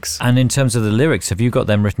 2 takes. And in terms of the lyrics, have you got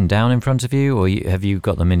them written down in front of you, or have you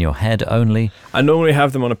got them in your head only? I normally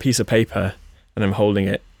have them on a piece of paper, and I'm holding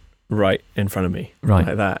it right in front of me, Right.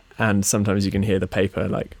 like that. And sometimes you can hear the paper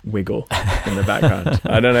like wiggle in the background.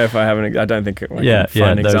 I don't know if I have I don't think I can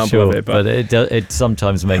find an example of it, but it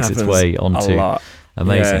sometimes makes its way a onto. lot.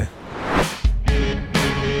 Amazing. Yeah.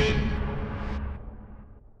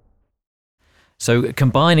 So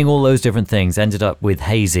combining all those different things ended up with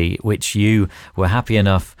Hazy, which you were happy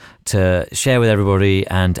enough to share with everybody,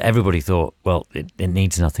 and everybody thought, well, it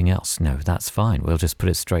needs nothing else. No, that's fine. We'll just put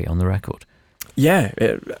it straight on the record. Yeah,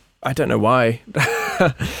 I don't know why.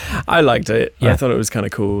 I liked it. Yeah. I thought it was kind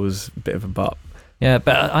of cool. It was a bit of a bop. Yeah,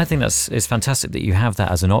 but I think it's fantastic that you have that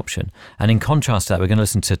as an option. And in contrast to that, we're going to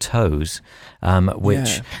listen to Toes,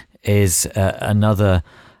 which is another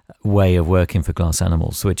way of working for Glass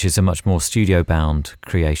Animals, which is a much more studio-bound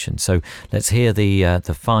creation. So let's hear the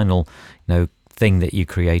final, thing that you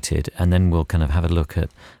created, and then we'll kind of have a look at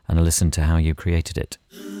and listen to how you created it.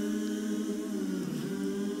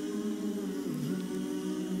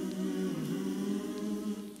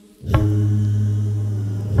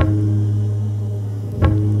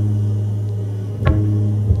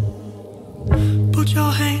 Put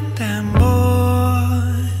your hand down,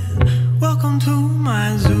 boy. Welcome to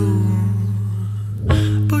my zoo.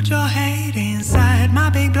 Put your head inside my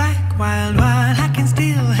big black wild wine. I can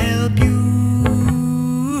still help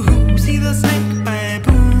you. See the snake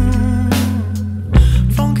baboon,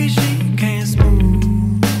 funky chic and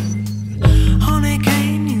smooth. Honey,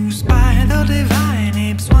 can you spy the divine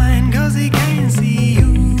ape swine? 'Cause he can see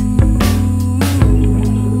you.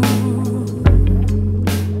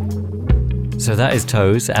 So that is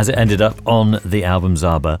Toes, as it ended up on the album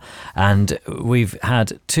Zaba. And we've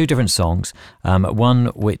had two different songs, one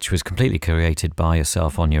which was completely created by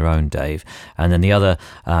yourself on your own, Dave, and then the other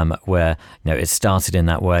where it started in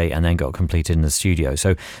that way and then got completed in the studio.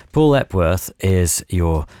 So Paul Epworth is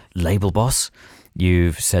your label boss.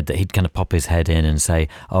 You've said that he'd kind of pop his head in and say,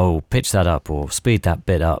 oh, pitch that up or speed that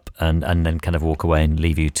bit up, and then kind of walk away and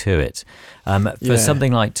leave you to it. For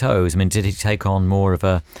something like Toes, I mean, did he take on more of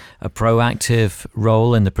a proactive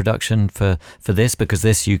role in the production for this? Because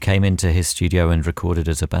this, you came into his studio and recorded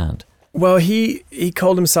as a band. Well, he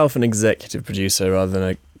called himself an executive producer rather than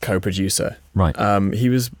a co-producer. Right. He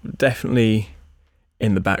was definitely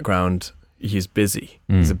in the background. He's busy.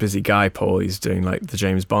 He's a busy guy, Paul. He's doing like the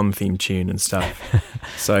James Bond theme tune and stuff.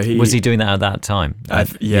 So was he doing that at that time?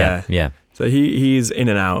 Yeah. So he's in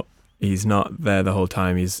and out. He's not there the whole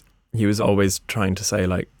time. He was always trying to say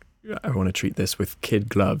like, I want to treat this with kid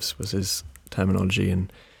gloves was his terminology,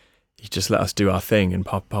 and he just let us do our thing and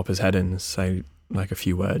pop his head in and say like a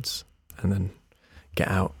few words and then get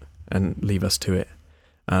out and leave us to it.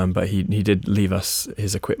 But he did leave us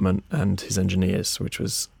his equipment and his engineers, which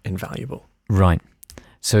was invaluable. Right.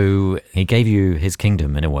 So he gave you his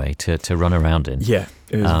kingdom in a way to run around in. Yeah,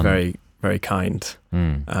 it was very, very kind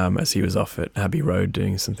as he was off at Abbey Road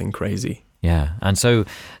doing something crazy. Yeah. And so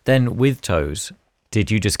then with Toes,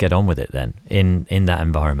 did you just get on with it then in that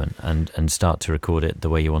environment and start to record it the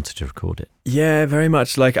way you wanted to record it? Yeah, very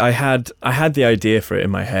much. Like I had the idea for it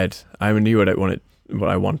in my head. I knew what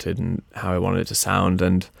I wanted and how I wanted it to sound,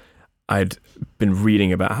 and I'd been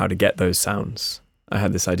reading about how to get those sounds. I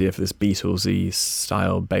had this idea for this Beatles-y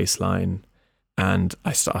style bass line, and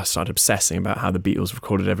I started obsessing about how the Beatles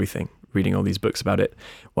recorded everything, reading all these books about it,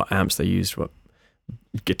 what amps they used, what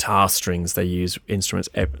guitar strings they used, instruments,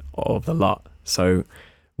 all of the lot. So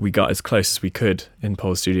we got as close as we could in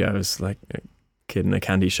Paul's studio. I was like a kid in a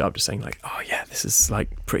candy shop just saying like, oh yeah, this is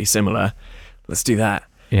like pretty similar. Let's do that.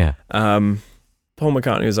 Yeah. Paul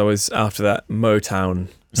McCartney was always after that Motown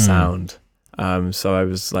sound. So I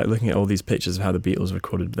was like looking at all these pictures of how the Beatles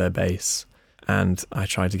recorded their bass, and I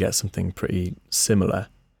tried to get something pretty similar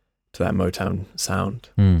to that Motown sound.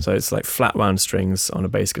 So it's like flat wound strings on a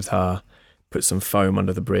bass guitar, put some foam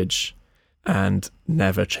under the bridge, and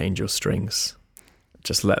never change your strings.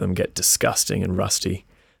 Just let them get disgusting and rusty.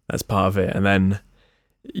 That's part of it. And then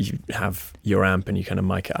you have your amp and you kind of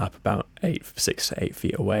mic it up about 6 to 8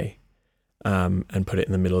 feet away. And put it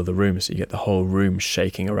in the middle of the room, so you get the whole room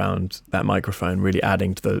shaking around that microphone, really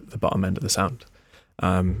adding to the bottom end of the sound.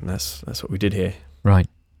 That's what we did here. Right.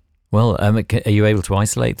 Well, are you able to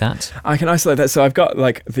isolate that? I can isolate that. So I've got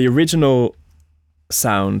like the original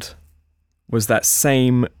sound was that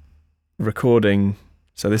same recording.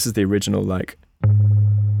 So this is the original like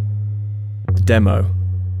demo,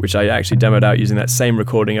 which I actually demoed out using that same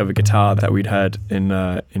recording of a guitar that we'd heard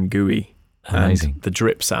in GUI. Amazing. And the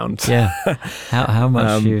drip sound. Yeah. How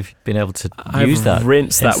much you've been able to use that? I've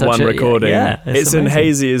rinsed that one recording. Yeah, it's in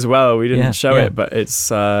Hazy as well. We didn't show it, but it's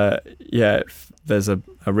there's a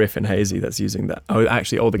riff in Hazy that's using that. Oh,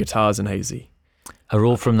 actually all the guitars in Hazy are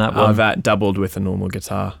all from that one. That doubled with a normal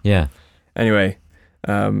guitar. Yeah. Anyway,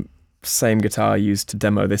 same guitar used to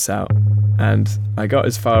demo this out, and I got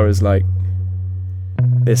as far as like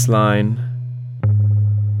this line,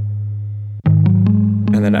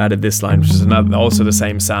 and then added this line, which is also the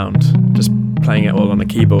same sound, just playing it all on the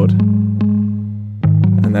keyboard.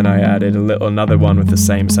 And then I added another one with the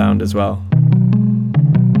same sound as well.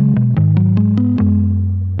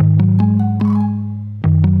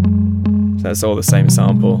 So that's all the same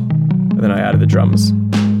sample. And then I added the drums.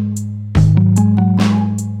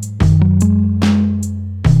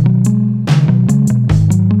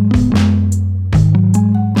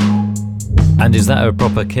 And is that a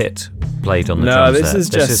proper kit played on the drums? No, this is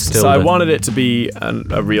just so I wanted it to be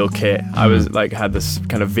a real kit. I was like had this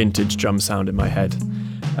kind of vintage drum sound in my head,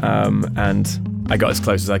 and I got as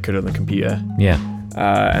close as I could on the computer. Yeah.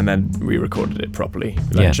 And then we recorded it properly.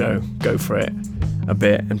 Let Joe go for it a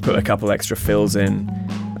bit and put a couple extra fills in.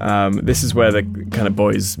 This is where the kind of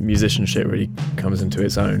boys musicianship really comes into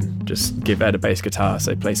its own. Just give Ed a bass guitar,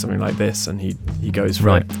 say play something like this, and he goes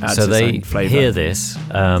for it. Adds so they flavor. Hear this,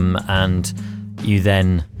 and you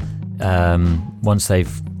then, once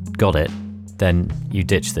they've got it, then you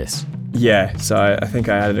ditch this. Yeah, so I think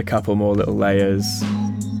I added a couple more little layers.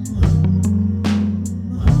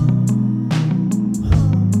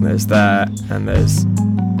 There's that, and there's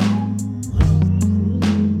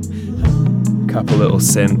a couple little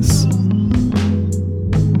synths.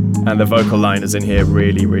 And the vocal line is in here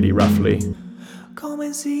really, really roughly. Come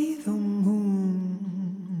and see the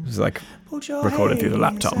moon. was like recorded through the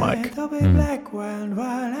laptop mic.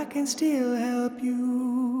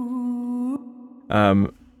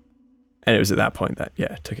 And it was at that point that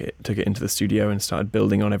took it into the studio and started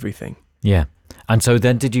building on everything. Yeah. And so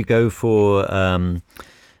then did you go for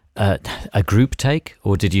a group take,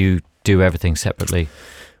 or did you do everything separately?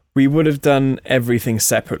 We would have done everything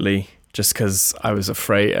separately just because I was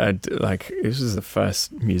afraid. This was the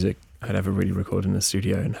first music I'd ever really recorded in the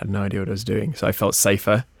studio and had no idea what I was doing. So I felt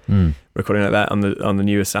safer recording like that. On the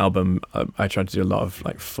newest album, I tried to do a lot of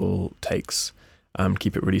like full takes,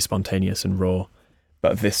 keep it really spontaneous and raw.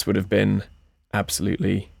 But this would have been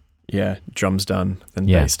absolutely, drums done, then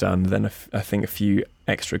bass done, then I think a few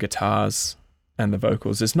extra guitars and the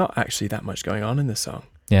vocals. There's not actually that much going on in this song.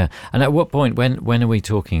 Yeah. And at what point, when are we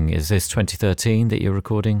talking? Is this 2013 that you're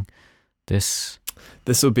recording this?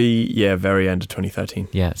 This will be, very end of 2013.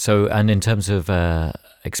 Yeah. So, and in terms of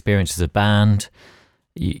experience as a band,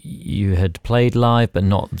 you had played live, but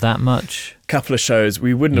not that much? Couple of shows.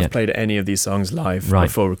 We wouldn't have played any of these songs live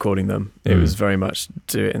before recording them. It was very much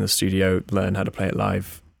do it in the studio, learn how to play it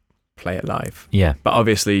live. Yeah. But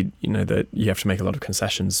obviously, that you have to make a lot of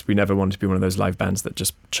concessions. We never wanted to be one of those live bands that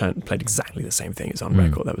just played exactly the same thing as on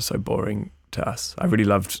record. That was so boring to us. I really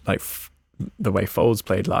loved the way Folds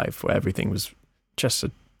played live, where everything was just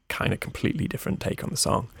a kind of completely different take on the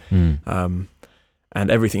song. And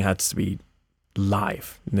everything had to be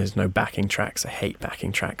live. There's no backing tracks. I hate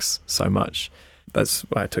backing tracks so much. That's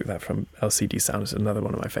why I took that from LCD Sound. It's another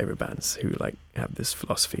one of my favorite bands who have this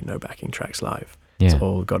philosophy: no backing tracks live. It's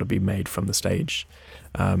all got to be made from the stage.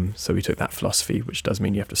 So we took that philosophy, which does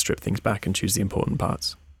mean you have to strip things back and choose the important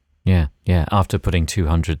parts. Yeah. After putting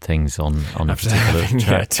 200 things on a particular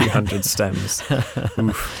track. 200 stems.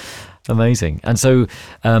 Amazing. And so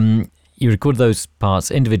you recorded those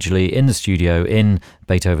parts individually in the studio in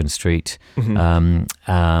Beethoven Street,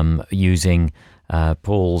 using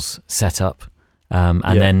Paul's setup.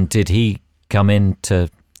 Then did he come in to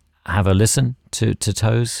have a listen to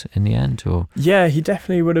Toes in the end, or? Yeah, he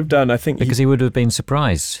definitely would have done. I think because he would have been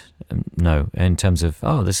surprised. In terms of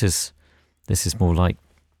this is more like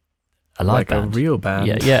a live band, a real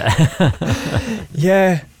band. Yeah.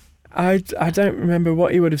 Yeah. I don't remember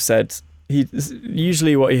what he would have said.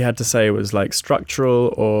 Usually what he had to say was like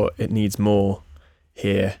structural, or it needs more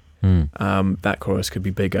here. That chorus could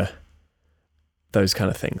be bigger. Those kind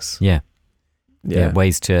of things. Yeah.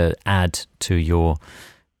 Ways to add to your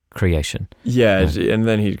creation. And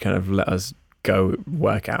then he'd kind of let us go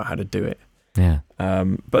work out how to do it.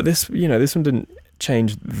 But this one didn't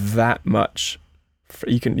change that much.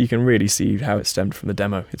 You can really see how it stemmed from the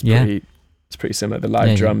demo. It's pretty similar. The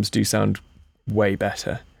live drums do sound way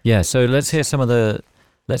better. Yeah, so let's hear some of the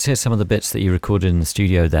bits that you recorded in the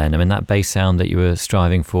studio then. I mean, that bass sound that you were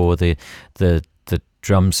striving for, the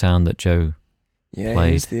drum sound that Joe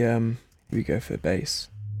played. Here's we go for the bass.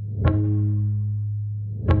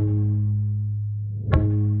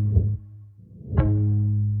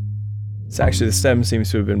 So actually the stem seems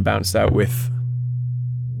to have been bounced out with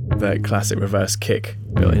the classic reverse kick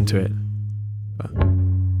built into it.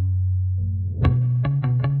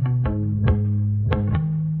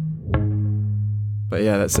 But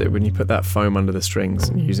that's it. When you put that foam under the strings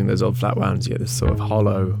and you're using those old flat wounds, you get this sort of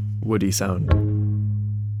hollow, woody sound.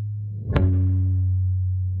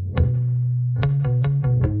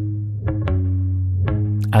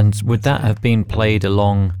 And would that have been played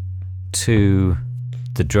along to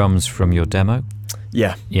the drums from your demo?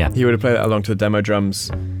 Yeah. He would have played that along to the demo drums,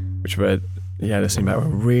 which were, listening back, were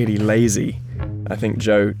really lazy. I think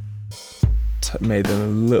Joe made them a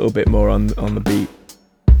little bit more on the beat.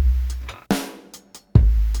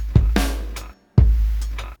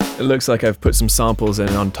 It looks like I've put some samples in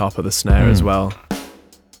on top of the snare as well.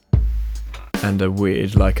 And a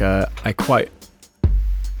weird, I quite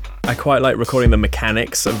like recording the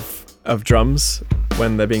mechanics of drums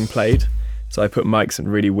when they're being played. So I put mics in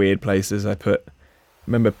really weird places. I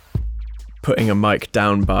remember putting a mic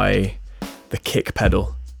down by the kick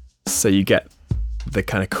pedal, so you get the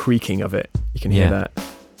kind of creaking of it. You can hear that.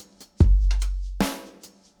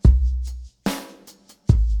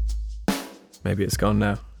 Maybe it's gone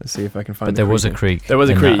now. Let's see if I can find it. But there was a creak. There was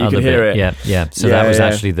a creak. You can hear it. Yeah. So that was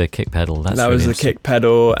actually the kick pedal. That was the kick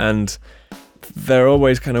pedal, and there are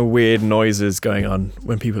always kind of weird noises going on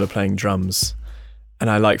when people are playing drums, and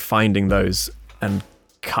I like finding those and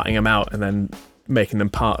cutting them out and then making them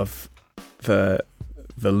part of the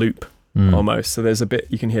loop almost. So there's a bit,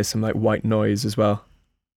 you can hear some white noise as well.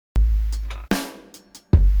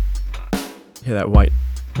 Hear that white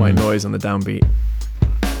noise on the downbeat.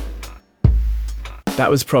 That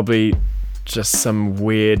was probably just some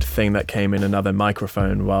weird thing that came in another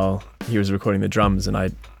microphone while he was recording the drums, and I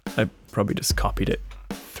probably just copied it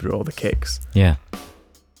through all the kicks. Yeah.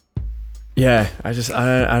 Yeah, I don't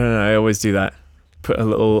know. I always do that. Put a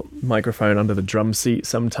little microphone under the drum seat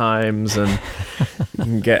sometimes, and you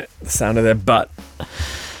can get the sound of their butt.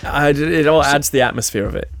 It all adds to the atmosphere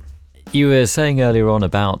of it. You were saying earlier on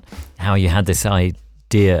about how you had this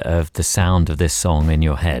idea of the sound of this song in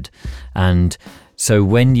your head. And so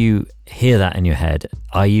when you hear that in your head,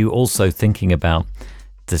 are you also thinking about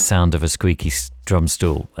the sound of a squeaky drum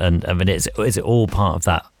stool? And I mean, is it all part of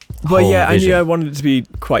that? Well, yeah, I vision? knew I wanted it to be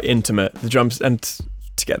quite intimate. The drums, and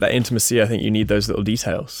to get that intimacy, I think you need those little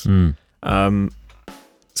details.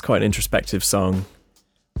 It's quite an introspective song.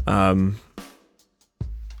 And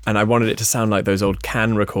I wanted it to sound like those old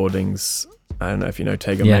Can recordings. I don't know if you know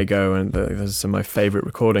Tego Mago, and those are some of my favourite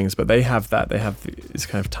recordings, but they have that. They have these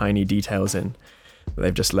kind of tiny details in.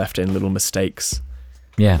 They've just left in little mistakes.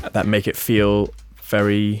 Yeah. That make it feel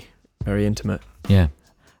very, very intimate. Yeah.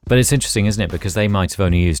 But it's interesting, isn't it? Because they might have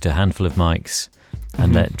only used a handful of mics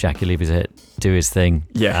and let Jackie Leavisett do his thing.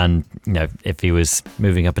 Yeah. And, if he was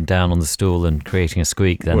moving up and down on the stool and creating a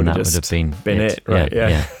squeak, then that would have been it. Right,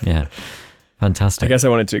 yeah. Fantastic. I guess I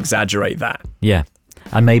wanted to exaggerate that. Yeah.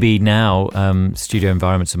 And maybe now studio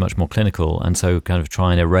environments are much more clinical, and so kind of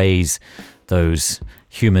try and erase those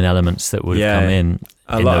human elements that would have come in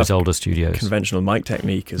those older studios. Conventional mic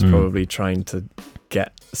technique is probably trying to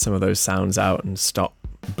get some of those sounds out and stop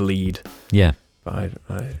bleed. Yeah. But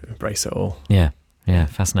I embrace it all. Yeah. Yeah,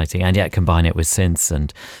 fascinating. And yet combine it with synths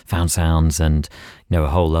and found sounds and, a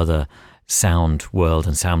whole other sound world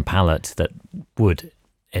and sound palette that would,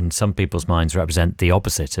 in some people's minds, represent the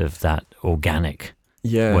opposite of that organic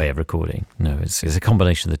way of recording. It's a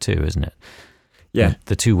combination of the two, isn't it? Yeah.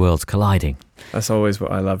 The two worlds colliding. That's always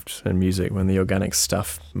what I loved in music, when the organic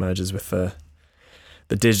stuff merges with the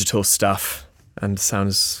digital stuff and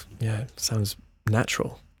sounds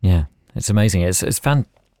natural. Yeah, it's amazing. It's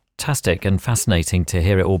fantastic and fascinating to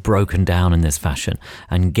hear it all broken down in this fashion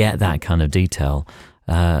and get that kind of detail.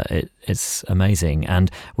 It's amazing.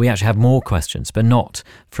 And we actually have more questions, but not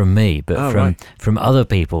from me, but from other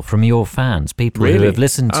people, from your fans, people who have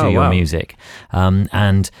listened to your music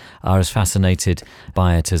and are as fascinated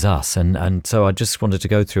by it as us. And so I just wanted to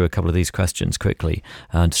go through a couple of these questions quickly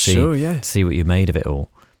to see what you made of it all.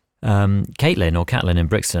 Caitlin in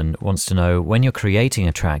Brixton wants to know, when you're creating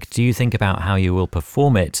a track, do you think about how you will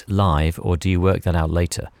perform it live, or do you work that out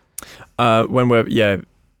later?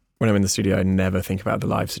 When I'm in the studio, I never think about the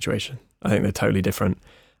live situation. I think they're totally different.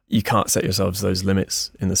 You can't set yourselves those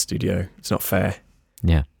limits in the studio. It's not fair.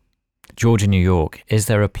 Yeah. George in New York, is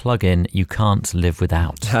there a plugin you can't live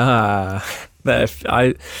without? There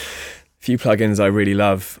are few plugins I really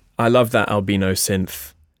love. I love that Albino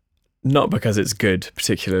synth, not because it's good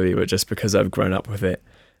particularly, but just because I've grown up with it.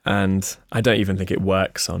 And I don't even think it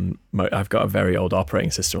works on... I've got a very old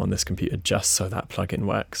operating system on this computer just so that plugin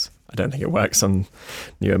works. I don't think it works on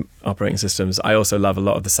newer operating systems. I also love a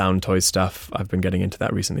lot of the Sound Toys stuff. I've been getting into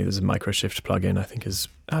that recently. There's a Microshift plugin I think is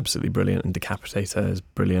absolutely brilliant, and Decapitator is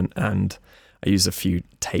brilliant. And I use a few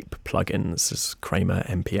tape plugins. This Kramer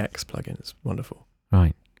MPX plugin is wonderful.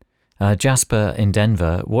 Right. Jasper in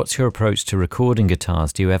Denver, what's your approach to recording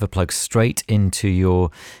guitars? Do you ever plug straight into your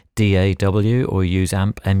DAW or use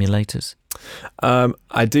amp emulators?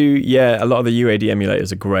 I do, yeah. A lot of the UAD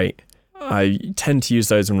emulators are great. I tend to use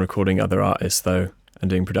those when recording other artists, though, and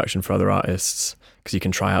doing production for other artists, because you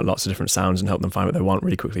can try out lots of different sounds and help them find what they want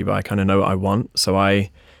really quickly. But I kind of know what I want, so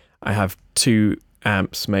I have two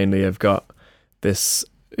amps mainly. I've got this.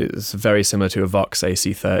 It's very similar to a Vox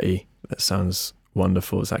AC30 that sounds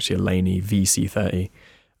wonderful. It's actually a Laney VC30.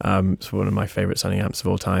 It's one of my favorite sounding amps of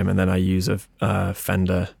all time. And then I use a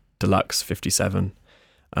Fender Deluxe 57.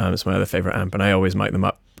 It's my other favorite amp, and I always mic them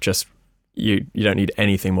up. Just you don't need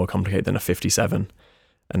anything more complicated than a 57.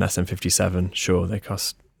 An SM57, sure, they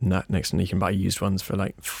cost next, and you can buy used ones for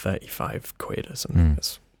like 35 quid or something.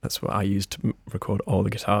 That's what I use to record all the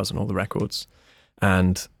guitars and all the records.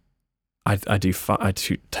 And I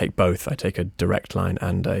take both. I take a direct line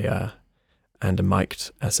and a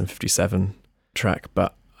mic'd SM57 track,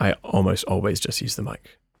 but I almost always just use the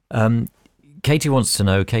mic. Katie in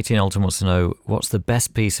Alton wants to know, what's the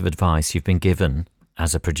best piece of advice you've been given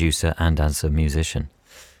as a producer and as a musician?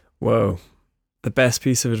 Whoa. The best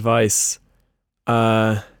piece of advice,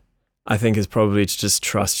 I think, is probably to just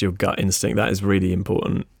trust your gut instinct. That is really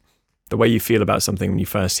important. The way you feel about something when you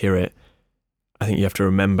first hear it, I think you have to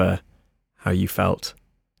remember how you felt,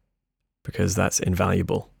 because that's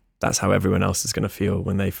invaluable. That's how everyone else is going to feel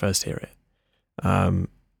when they first hear it.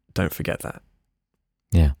 Don't forget that.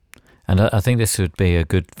 Yeah. And I think this would be a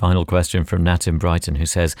good final question from Nat in Brighton, who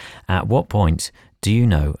says, at what point do you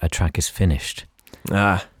know a track is finished?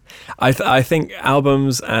 I think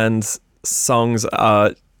albums and songs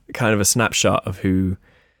are kind of a snapshot of who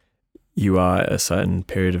you are at a certain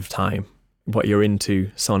period of time, what you're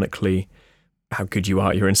into sonically, how good you are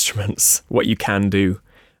at your instruments, what you can do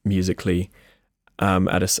musically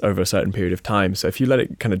over a certain period of time. So if you let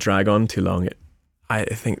it kind of drag on too long, I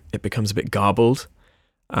think it becomes a bit garbled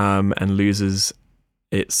and loses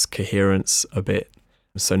its coherence a bit.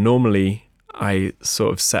 So normally I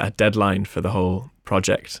sort of set a deadline for the whole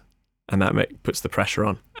project, and that puts the pressure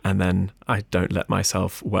on, and then I don't let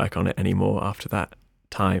myself work on it anymore after that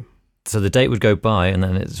time. So the date would go by, and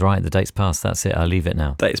then it's right, the date's passed, that's it, I'll leave it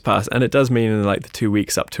now. Date's passed, and it does mean in like the 2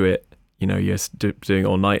 weeks up to it, you know, you're doing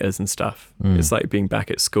all-nighters and stuff. It's like being back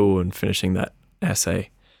at school and finishing that essay.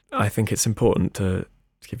 I think it's important to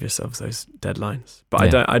give yourselves those deadlines.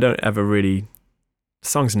 But I don't ever really... The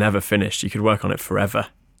song's never finished. You could work on it forever.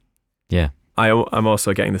 Yeah. I'm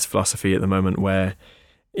also getting this philosophy at the moment where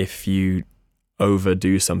if you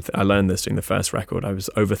overdo something... I learned this during the first record. I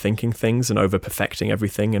was overthinking things and over-perfecting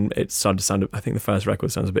everything, and it started to sound... I think the first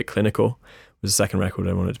record sounds a bit clinical. With the second record,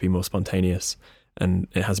 I wanted it to be more spontaneous, and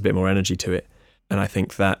it has a bit more energy to it. And I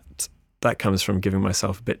think that comes from giving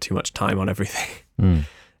myself a bit too much time on everything.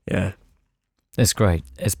 Yeah. It's great.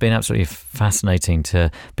 It's been absolutely fascinating to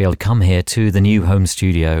be able to come here to the new home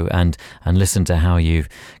studio and listen to how you've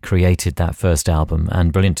created that first album,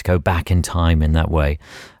 and brilliant to go back in time in that way.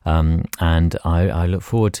 And I look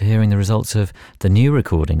forward to hearing the results of the new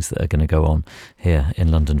recordings that are going to go on here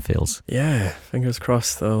in London Fields. Yeah, fingers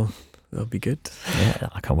crossed they'll be good. Yeah,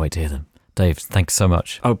 I can't wait to hear them. Dave, thanks so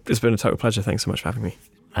much. Oh, it's been a total pleasure. Thanks so much for having me.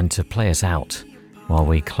 And to play us out while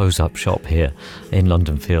we close up shop here in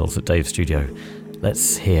London Fields at Dave's studio,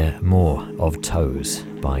 let's hear more of Toes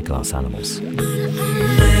by Glass Animals.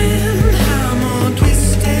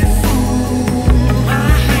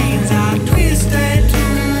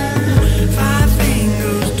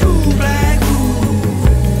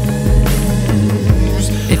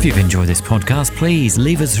 If you've enjoyed this podcast, please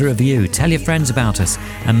leave us a review, tell your friends about us,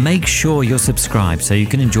 and make sure you're subscribed so you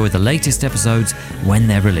can enjoy the latest episodes when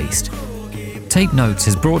they're released. Tape Notes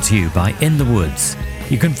is brought to you by In the Woods.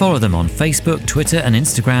 You can follow them on Facebook, Twitter and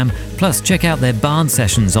Instagram, plus check out their barn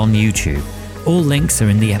sessions on YouTube. All links are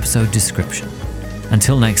in the episode description.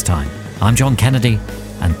 Until next time, I'm John Kennedy,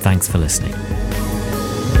 and thanks for listening.